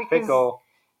 yeah, because Fickle.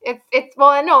 It's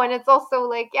well, no, and it's also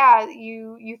like, yeah,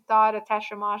 you thought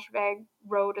Atessa Mashve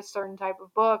wrote a certain type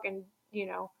of book, and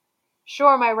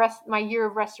sure, My Year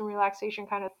of Rest and Relaxation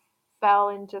kind of fell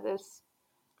into this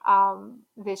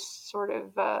this sort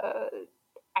of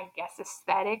I guess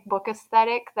book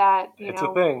aesthetic that it's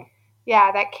a thing.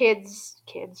 Yeah, that kids,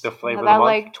 The flavor of the that month.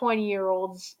 like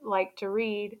 20-year-olds like to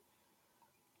read.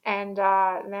 And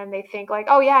then they think like,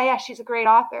 oh yeah, she's a great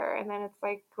author. And then it's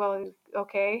like, well,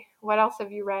 okay, what else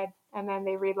have you read? And then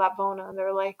they read Lapvona and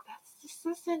they're like, this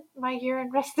isn't My Year in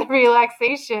Rest and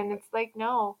Relaxation. It's like,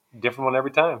 no. Different one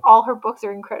every time. All her books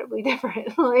are incredibly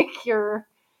different. Like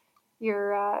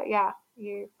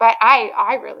but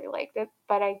I really liked it,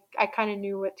 but I kind of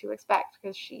knew what to expect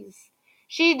because she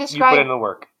You put described in the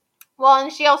work. well,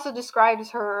 and she also describes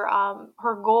her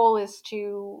goal is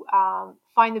to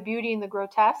find the beauty in the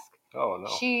grotesque. Oh no.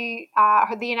 She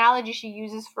the analogy she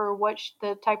uses for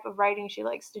the type of writing she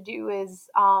likes to do is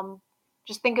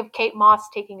just think of Kate Moss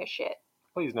taking a shit.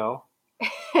 Please no.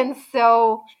 And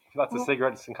so Lots of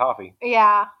cigarettes and coffee.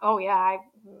 Yeah. Oh yeah.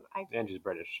 Angie's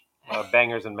British.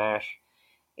 Bangers and mash.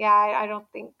 Yeah, I don't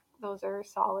think those are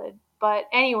solid. But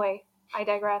anyway, I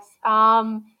digress.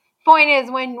 Point is,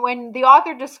 when the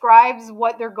author describes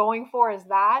what they're going for as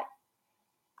that,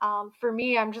 for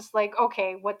me, I'm just like,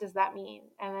 okay, what does that mean?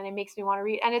 And then it makes me want to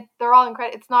read. And they're all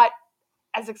incredible. It's not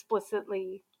as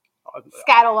explicitly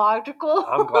scatological.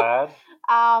 I'm glad.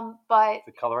 But it's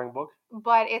a coloring book.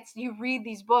 But you read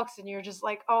these books and you're just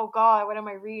like, oh God, what am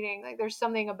I reading? Like, there's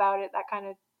something about it that kind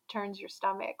of turns your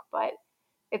stomach, but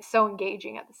it's so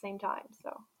engaging at the same time.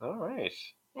 So. All right.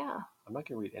 Yeah. I'm not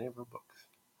gonna read any of her books.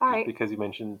 All just right. because you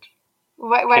mentioned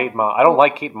what? Kate Moss. I don't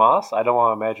like Kate Moss. I don't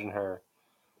want to imagine her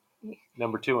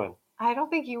number 2 in. I don't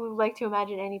think you would like to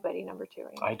imagine anybody number 2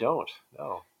 in. I don't.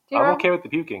 No. I'm okay with the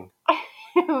puking.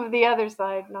 The other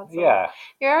side, not so. Yeah.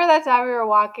 You remember that time we were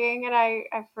walking and I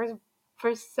first,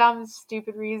 for some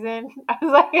stupid reason, I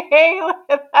was like, hey, look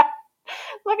at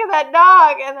that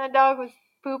dog. And that dog was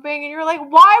pooping. And you were like,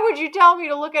 why would you tell me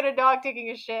to look at a dog taking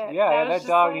a shit? Yeah, that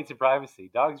dog needs some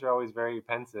privacy. Dogs are always very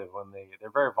pensive when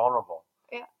they're very vulnerable.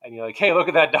 Yeah. And you're like, hey, look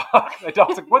at that dog. The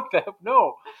dog's like, what the?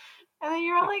 No. And then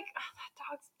you're like, oh, that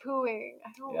dog's pooing.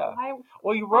 I don't know why.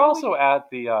 Well, you were also at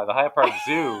the Hyde Park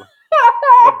Zoo,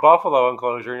 the buffalo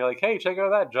enclosure, and you're like, hey, check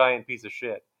out that giant piece of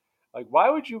shit. Like, why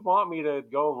would you want me to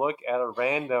go look at a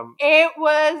random... It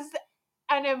was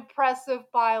an impressive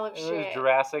pile of shit. It was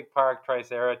Jurassic Park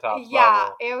Triceratops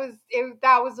level. It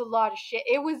that was a lot of shit.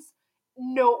 It was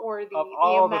noteworthy. Of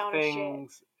all the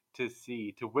things to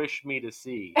see, to wish me to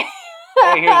see.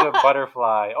 Hey, here's a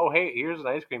butterfly. Oh, hey, here's an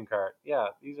ice cream cart. Yeah,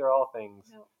 these are all things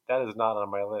that is not on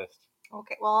my list.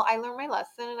 Okay, well, I learned my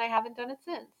lesson and I haven't done it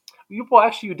since. Well,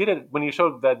 actually, you did it when you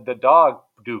showed the dog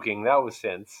duking. That was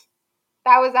since.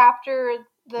 That was after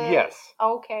the... Yes.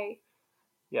 Okay.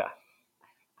 Yeah.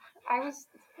 I was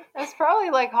probably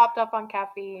like hopped up on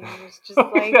caffeine. It was just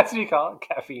like... That's what you call it,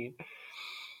 caffeine.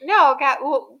 No,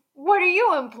 what are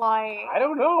you implying? I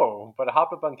don't know, but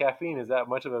hopped up on caffeine, is that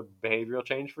much of a behavioral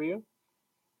change for you?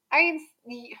 I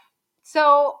mean,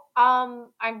 so, you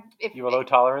have a low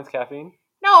tolerance caffeine?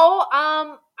 No,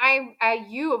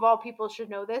 you of all people should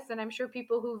know this, and I'm sure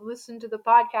people who've listened to the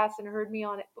podcast and heard me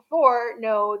on it before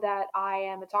know that I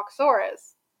am a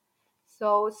Talkosaurus.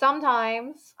 So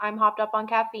sometimes I'm hopped up on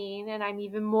caffeine and I'm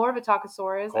even more of a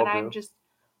Talkosaurus and I'm just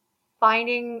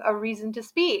finding a reason to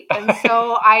speak. And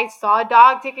so I saw a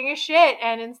dog taking a shit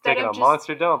and instead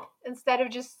of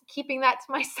just keeping that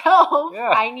to myself,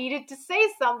 I needed to say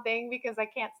something because I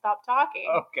can't stop talking.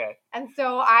 Okay. And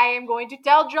so I am going to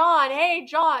tell John, hey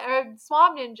John, or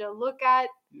SwampNinja,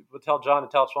 we'll tell John to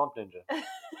tell SwampNinja.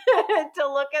 to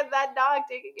look at that dog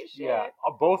taking a shit. Yeah,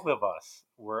 both of us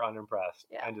were unimpressed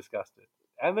and disgusted.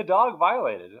 And the dog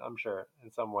violated, I'm sure,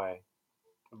 in some way.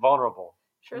 Vulnerable.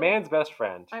 Sure. Man's best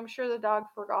friend. I'm sure the dog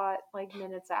forgot like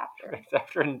minutes after.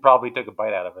 And probably took a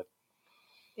bite out of it.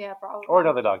 Yeah, probably. Or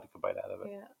another dog took a bite out of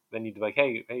it. Yeah. Then you'd be like,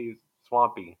 hey,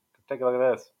 Swampy, take a look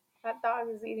at this. That dog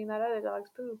is eating that other dog's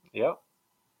poop. Yep.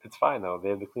 It's fine, though. They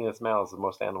have the cleanest mouths of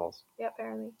most animals. Yeah,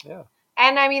 apparently. Yeah.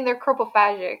 And, I mean, they're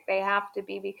cropophagic. They have to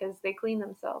be because they clean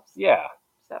themselves. Yeah.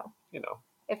 So. You know.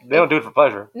 They don't do it for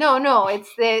pleasure. No.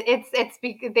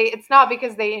 It's not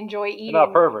because they enjoy eating. They're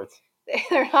not perverts.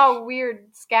 They're not weird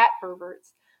scat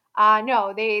perverts.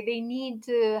 No, they need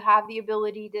to have the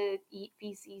ability to eat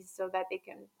feces so that they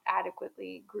can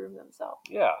adequately groom themselves.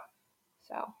 Yeah.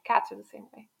 So cats are the same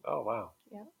way. Oh wow.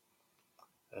 Yeah.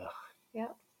 Ugh.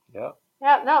 Yeah. Yeah.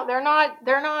 Yeah. No, they're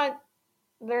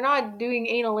not doing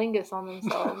analingus on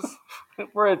themselves.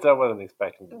 Words I wasn't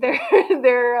expecting. They're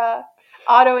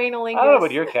autoanalingus. I don't know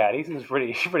about your cat. He seems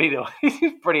pretty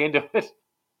into it.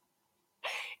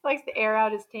 He likes to air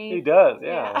out his taint. He does,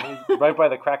 yeah. He's right by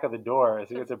the crack of the door, so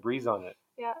he gets a breeze on it.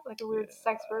 Yeah, like a weird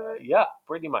sex pervert. Yeah,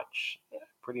 pretty much. Yeah.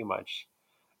 Pretty much.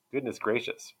 Goodness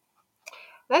gracious.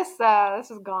 This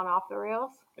has gone off the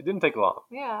rails. It didn't take long.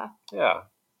 Yeah. Yeah.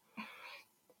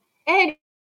 Anyway,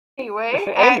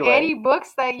 Anyway. any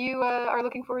books that you are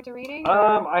looking forward to reading?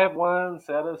 I have one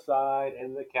set aside,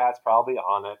 and the cat's probably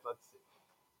on it. Let's see.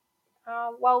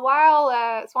 Well,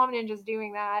 while Swamp Ninja's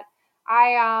doing that,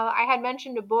 I had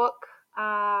mentioned a book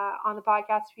on the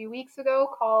podcast a few weeks ago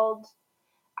called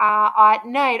 "At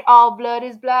Night All Blood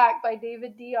Is Black" by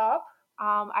David Diop.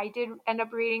 I did end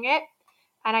up reading it,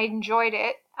 and I enjoyed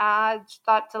it. Just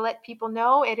thought to let people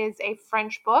know it is a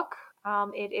French book.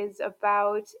 It is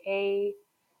about a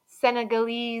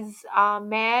Senegalese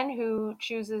man who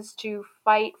chooses to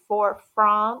fight for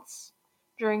France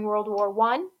during World War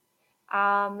One.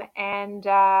 And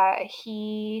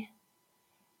he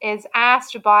is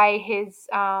asked by his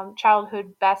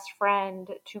childhood best friend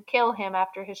to kill him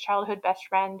after his childhood best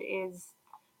friend is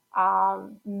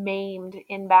maimed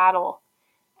in battle.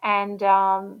 And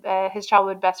his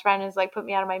childhood best friend is like, put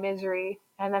me out of my misery.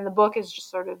 And then the book is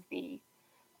just sort of the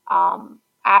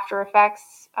after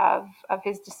effects of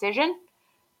his decision.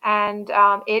 And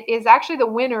it is actually the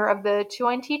winner of the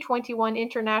 2021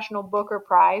 International Booker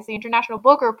Prize. The International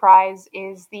Booker Prize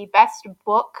is the best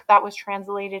book that was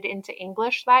translated into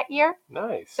English that year.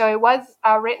 Nice. So it was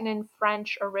written in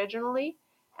French originally,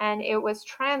 and it was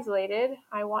translated.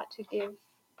 I want to give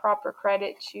proper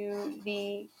credit to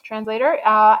the translator,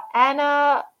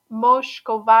 Anna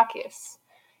Moshkovakis.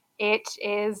 It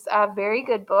is a very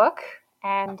good book,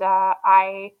 and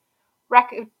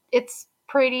it's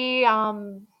pretty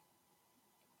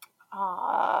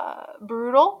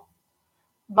brutal,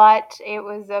 but it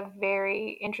was a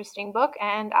very interesting book,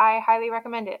 and I highly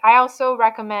recommend it. I also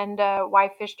recommend Why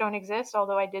Fish Don't Exist,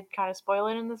 although I did kind of spoil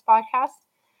it in this podcast.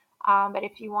 But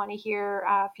if you want to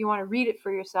if you want to read it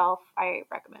for yourself, I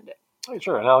recommend it. Oh,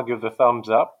 sure, and I'll give the thumbs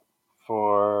up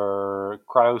for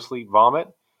Cryo Sleep Vomit.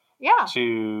 Yeah.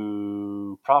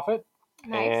 To Profit.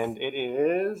 Nice. And it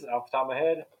is, off the top of my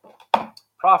head,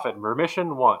 Profit,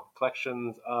 Remission 1.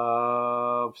 Collections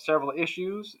of several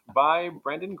issues by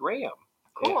Brendan Graham.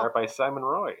 Cool. Art by Simon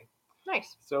Roy.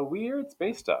 Nice. So weird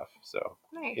space stuff. So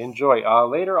nice. Enjoy.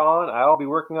 Later on, I'll be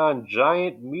working on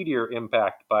Giant Meteor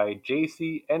Impact by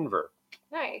J.C. Enver.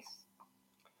 Nice.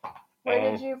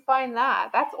 Where did you find that?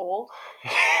 That's old.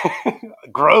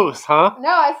 Gross, huh?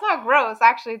 No, it's not gross.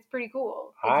 Actually, it's pretty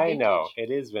cool. It's I vintage. know. It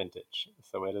is vintage.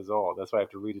 So it is old. That's why I have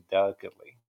to read it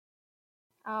delicately.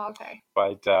 Oh, okay.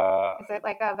 But is it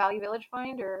like a Value Village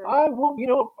find, or? Well,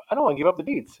 I don't want to give up the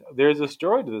deeds. There's a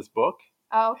story to this book.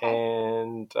 Oh, okay.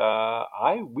 And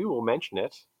we will mention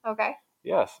it. Okay.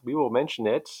 Yes, we will mention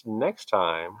it next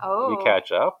time we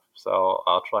catch up. So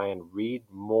I'll try and read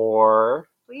more.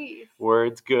 Please.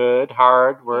 Words good,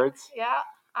 hard words. Yeah.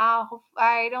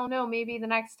 I don't know. Maybe the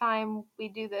next time we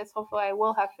do this, hopefully I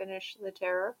will have finished The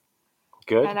Terror.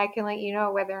 Good. And I can let you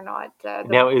know whether or not.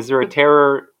 Now, is there a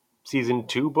Terror Season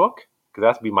 2 book? Because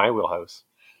that's be my wheelhouse.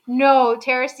 No,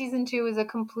 Terror Season 2 is a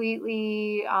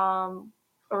completely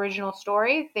original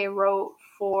story. They wrote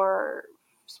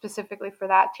specifically for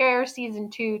that. Terror Season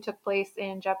 2 took place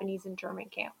in Japanese internment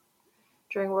camp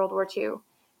during World War II.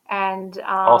 And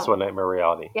also a nightmare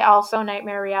reality. Yeah, also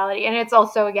nightmare reality. And it's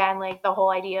also, again, like the whole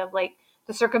idea of like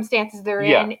the circumstances they're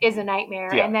in is a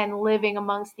nightmare. Yeah. And then living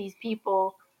amongst these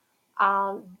people,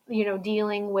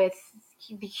 dealing with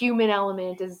the human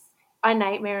element is a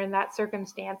nightmare in that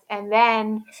circumstance. And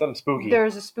then some spooky.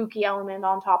 There's a spooky element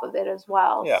on top of it as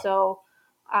well. Yeah. So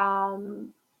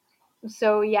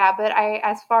yeah, but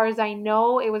as far as I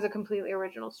know, it was a completely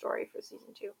original story for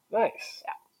season 2. Nice.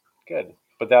 Yeah. Good.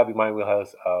 But that would be my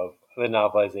wheelhouse of the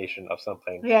novelization of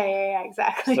something. Yeah,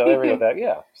 exactly. So there we go.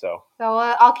 Yeah. So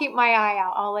I'll keep my eye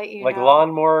out. I'll let you know. Like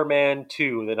Lawnmower Man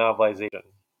 2, the novelization.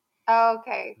 Oh,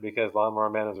 okay. Because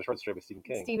Lawnmower Man was a short story by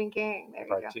Stephen King. There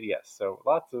Part you go. 2, yes. So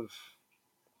lots of,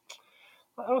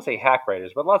 I don't want to say hack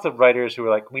writers, but lots of writers who were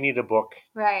like, we need a book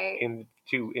in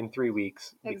 3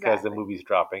 weeks because the movie's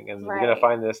dropping. And you're going to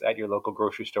find this at your local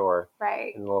grocery store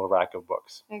in the little rack of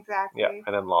books. Exactly. Yeah,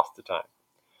 and then lost the time.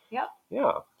 Yep.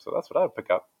 Yeah, so that's what I would pick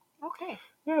up. Okay.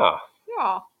 Yeah.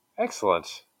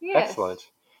 Excellent. Yes.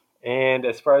 Excellent. And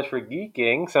as far as for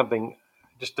geeking, something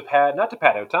just not to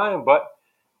pad out time, but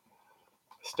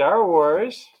Star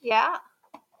Wars. Yeah.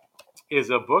 Is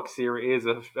a book series,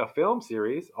 is a film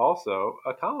series, also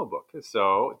a comic book.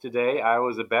 So today I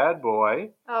was a bad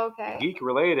boy, geek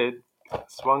related,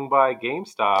 swung by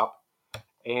GameStop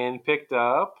and picked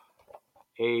up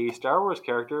a Star Wars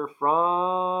character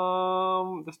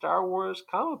from the Star Wars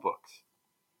comic books.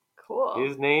 Cool.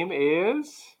 His name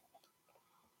is?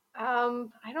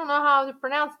 I don't know how to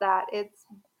pronounce that. It's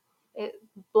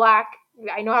Black.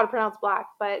 I know how to pronounce Black,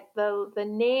 but the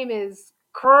name is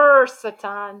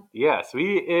Kursaton. Yes,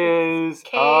 he is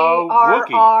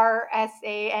Krrsantan.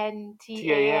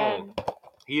 T-A-N.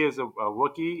 He is a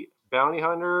Wookiee bounty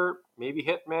hunter, maybe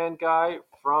hitman guy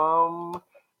from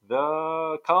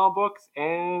the comic books,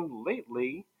 and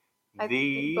lately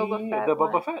the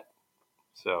Boba Fett.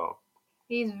 So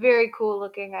he's very cool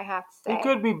looking, I have to say. He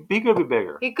could be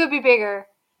bigger. He could be bigger.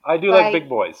 I do like big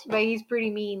boys. But he's pretty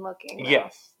mean looking. Though.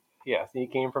 Yes. He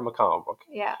came from a comic book.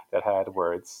 Yeah. That had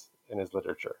words in his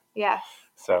literature. Yes.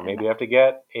 So maybe I have to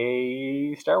get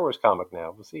a Star Wars comic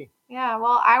now. We'll see. Yeah,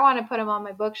 well, I want to put him on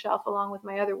my bookshelf along with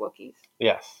my other Wookiees.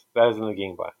 Yes, that is in the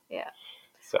game plan. Yeah.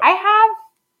 So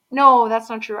no, that's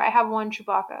not true. I have one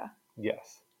Chewbacca.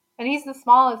 Yes. And he's the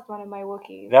smallest one of my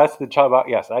Wookiees. That's the Chewbacca.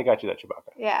 Yes, I got you that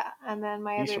Chewbacca. Yeah, and then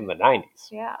he's from the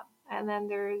 90s. Yeah, and then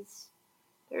there's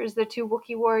the 2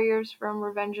 Wookiee warriors from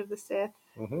Revenge of the Sith.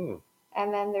 Mm-hmm.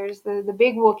 And then there's the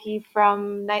big Wookiee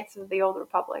from Knights of the Old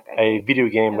Republic. A video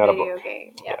game, not a book. A video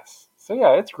game, yeah. Yes. So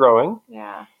yeah, it's growing.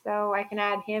 Yeah, so I can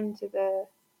add him to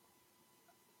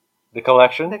the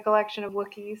collection. The collection of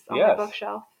Wookiees on my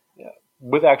bookshelf. Yeah,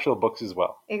 with actual books as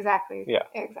well. Exactly. Yeah.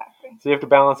 Exactly. So you have to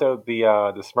balance out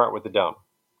the smart with the dumb.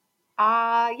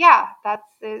 Yeah, that's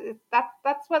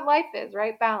what life is,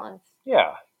 right? Balance.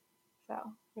 Yeah. So.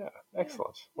 Yeah,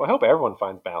 excellent. Well, I hope everyone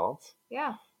finds balance.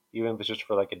 Yeah. Even if it's just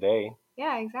for like a day.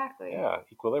 Yeah, exactly. Yeah,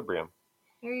 equilibrium.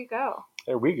 There you go.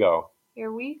 There we go.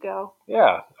 Here we go.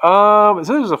 Yeah. So this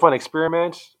was a fun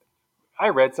experiment. I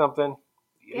read something.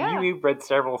 Yeah. You've read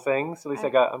several things. At least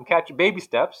I'm catching baby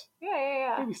steps.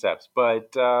 Yeah. Baby steps.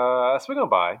 But swing on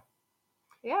by.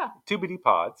 Yeah.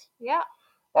 2bdpods. Yeah.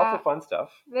 Lots of fun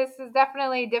stuff. This is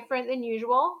definitely different than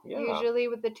usual. Yeah. Usually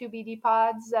with the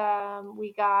 2bdpods,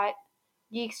 we got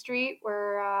Geek Street,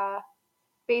 where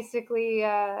basically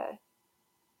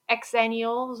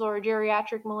exennials or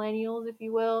geriatric millennials, if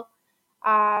you will,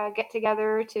 get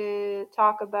together to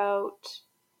talk about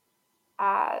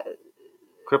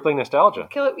crippling nostalgia.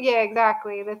 Yeah,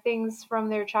 exactly. The things from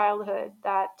their childhood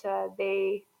that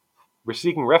they were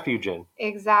seeking refuge in.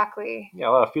 Exactly. Yeah, a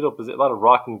lot of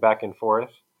rocking back and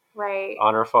forth. Right.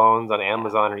 On our phones, on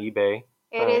Amazon or eBay.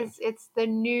 It's the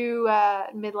new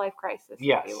midlife crisis,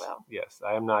 yes, if you will. Yes,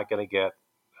 I am not going to get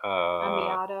a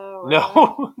Miata.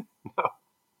 No.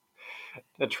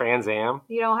 A Trans Am.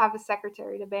 You don't have a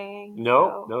secretary to bang.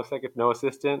 No, so. No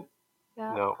assistant.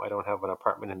 Yeah. No, I don't have an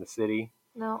apartment in the city.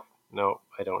 No. No,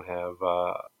 I don't have.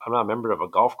 I'm not a member of a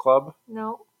golf club.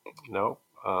 No. No,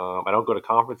 I don't go to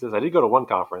conferences. I did go to one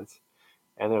conference,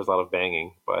 and there was a lot of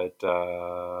banging, but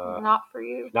not for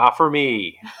you. Not for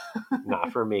me.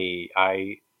 Not for me.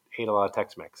 I ate a lot of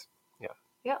Tex-Mex. Yeah.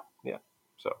 Yeah. Yeah.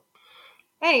 So.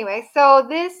 Anyway, so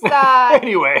this. As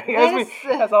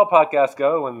all podcasts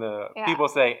go, when the people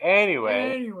say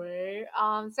anyway. Anyway.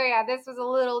 So yeah, this was a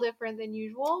little different than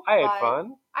usual. I had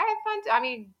fun. I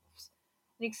mean,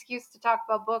 an excuse to talk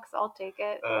about books, I'll take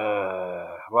it.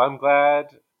 Well, I'm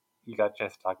glad you got a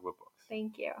chance to talk about books.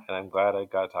 Thank you. And I'm glad I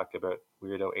got to talk about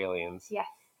weirdo aliens. Yes.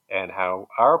 And how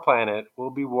our planet will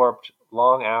be warped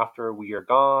long after we are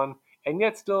gone, and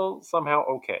yet still somehow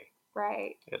okay.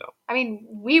 Right. You know. I mean,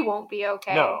 we won't be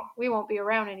okay. No. We won't be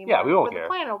around anymore. Yeah, we won't but care. The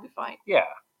planet will be fine. Yeah.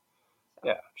 So.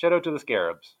 Yeah. Shout out to the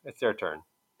Scarabs. It's their turn.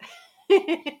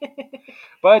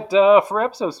 But for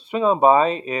episodes, swing on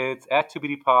by. It's at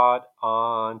 2bdpod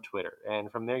on Twitter. And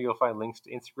from there, you'll find links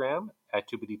to Instagram at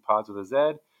 2bdpods with a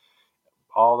Z.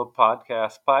 All the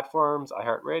podcast platforms,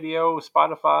 iHeartRadio,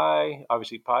 Spotify.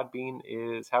 Obviously, Podbean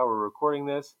is how we're recording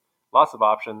this. Lots of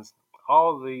options.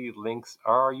 All the links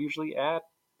are usually at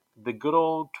the good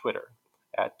old Twitter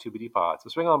at 2bdpod. So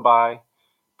swing on by.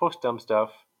 Post dumb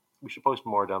stuff. We should post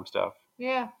more dumb stuff.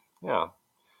 Yeah. Yeah.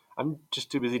 I'm just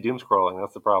too busy doom scrolling.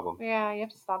 That's the problem. Yeah, you have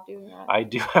to stop doing that. I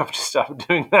do have to stop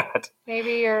doing that.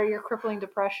 Maybe your crippling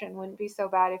depression wouldn't be so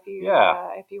bad if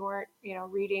you weren't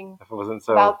reading if it wasn't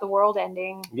so about the world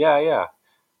ending. Yeah.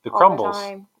 The crumbles. The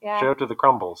time. Yeah. Shout out to the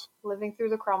crumbles. Living through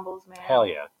the crumbles, man. Hell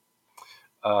yeah.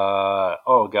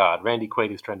 Oh God, Randy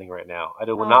Quaid is trending right now. I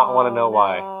do not want to know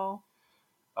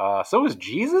why. So is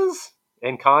Jesus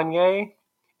and Kanye.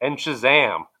 And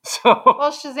Shazam.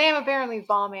 Well, Shazam apparently is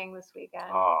bombing this weekend.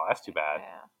 Oh, that's too bad.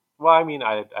 Yeah. Well, I mean,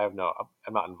 I'm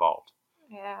not involved.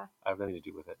 Yeah. I have nothing to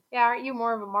do with it. Yeah, aren't you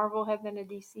more of a Marvel head than a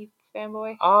DC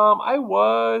fanboy? I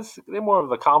was. They're more of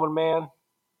the common man.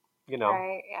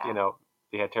 Right, yeah.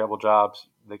 They had terrible jobs.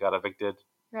 They got evicted.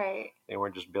 Right. They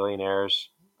weren't just billionaires.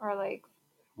 Or like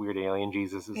weird alien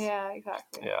Jesuses. Yeah,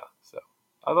 exactly. Yeah, so.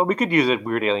 Although we could use it,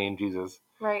 weird alien Jesus.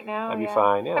 Right now, that'd be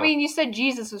fine. Yeah. I mean, you said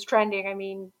Jesus was trending. I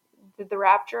mean, did the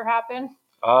rapture happen?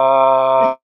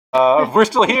 We're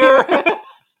still here.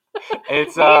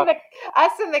 It's us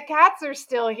and the cats are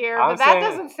still here, I'm but that saying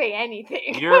doesn't say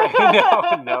anything.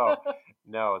 no.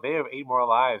 They have 8 more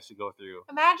lives to go through.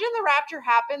 Imagine the rapture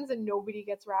happens and nobody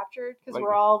gets raptured because Like,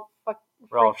 we're all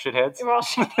shitheads. We're all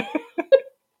shitheads.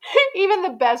 Even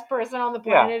the best person on the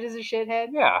planet is a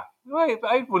shithead. Yeah, well,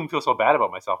 I wouldn't feel so bad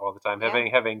about myself all the time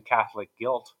having Catholic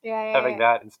guilt. Having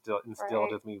that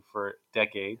instilled with me for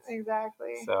decades.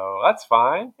 Exactly. So that's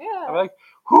fine. Yeah. I'm like,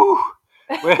 whew.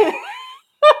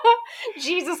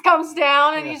 Jesus comes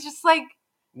down and he's just like,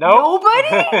 nope.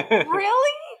 Nobody?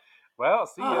 Really? Well,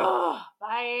 see ya.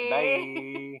 Bye.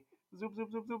 Bye. Zoop, zoop,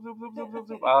 zoop, zoop, zoop, zoop, zoop, zoop,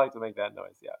 zoop. I like to make that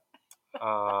noise, yeah.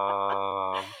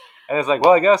 And it's like,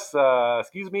 well, I guess,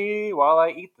 excuse me while I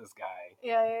eat this guy.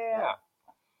 Yeah.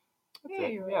 That's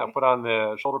it. Yeah, put on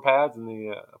the shoulder pads and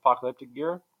the apocalyptic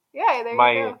gear. Yeah, there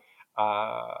you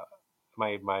go.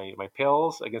 My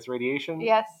pills against radiation.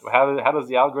 Yes. How does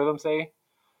the algorithm say?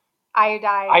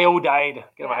 Iodide.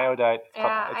 Get my iodide. It's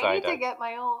I need to get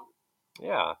my own.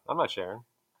 Yeah, I'm not sharing.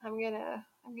 I'm gonna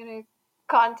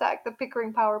contact the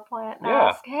Pickering power plant and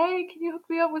ask, hey, can you hook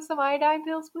me up with some iodine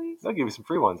pills, please? They'll give you some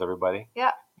free ones, everybody.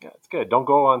 Yeah, it's good. Don't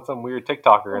go on some weird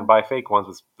TikToker and buy fake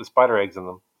ones with spider eggs in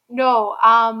them. No,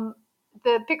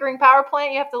 the Pickering power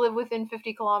plant, you have to live within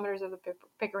 50 kilometers of the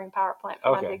Pickering power plant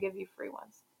for them to give you free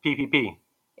ones. PPP.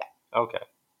 Yeah. Okay.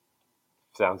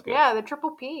 Sounds good. Yeah, the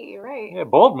triple P, you're right. Yeah,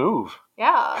 bold move.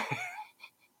 Yeah.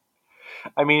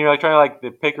 I mean, you're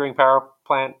the Pickering power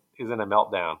plant is in a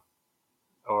meltdown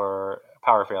or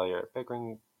power failure.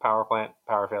 Pickering power plant,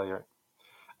 power failure.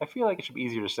 I feel like it should be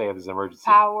easier to say if there's an emergency.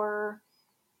 Power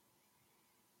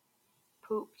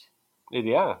pooped.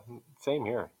 Yeah, same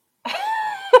here.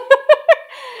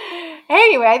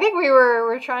 Anyway, I think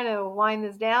we're trying to wind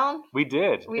this down. We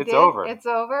did. It's over. It's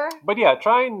over. But yeah,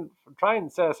 try and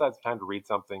set aside some time to read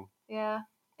something. Yeah.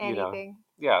 Anything.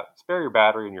 Yeah. Spare your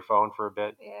battery in your phone for a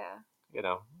bit. Yeah.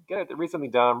 Get it. Read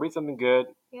something dumb. Read something good.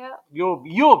 Yeah.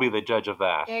 You'll be the judge of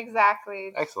that.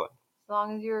 Exactly. Excellent. As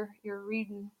long as you're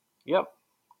reading. Yep.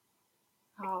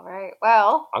 All right.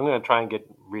 Well, I'm gonna try and get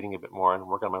reading a bit more and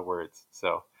work on my words.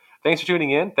 So, thanks for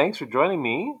tuning in. Thanks for joining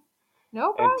me.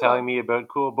 No problem. And telling me about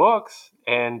cool books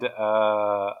and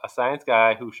a science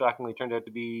guy who shockingly turned out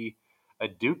to be a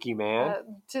dookie man.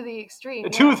 To the extreme.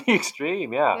 To the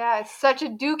extreme, yeah. Yeah, it's such a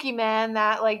dookie man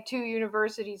that 2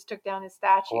 universities took down his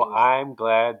statues. Well, I'm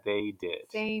glad they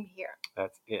did. Same here.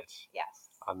 That's it. Yes.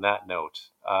 On that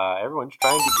note, everyone just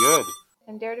try and be good.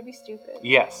 And dare to be stupid.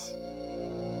 Yes.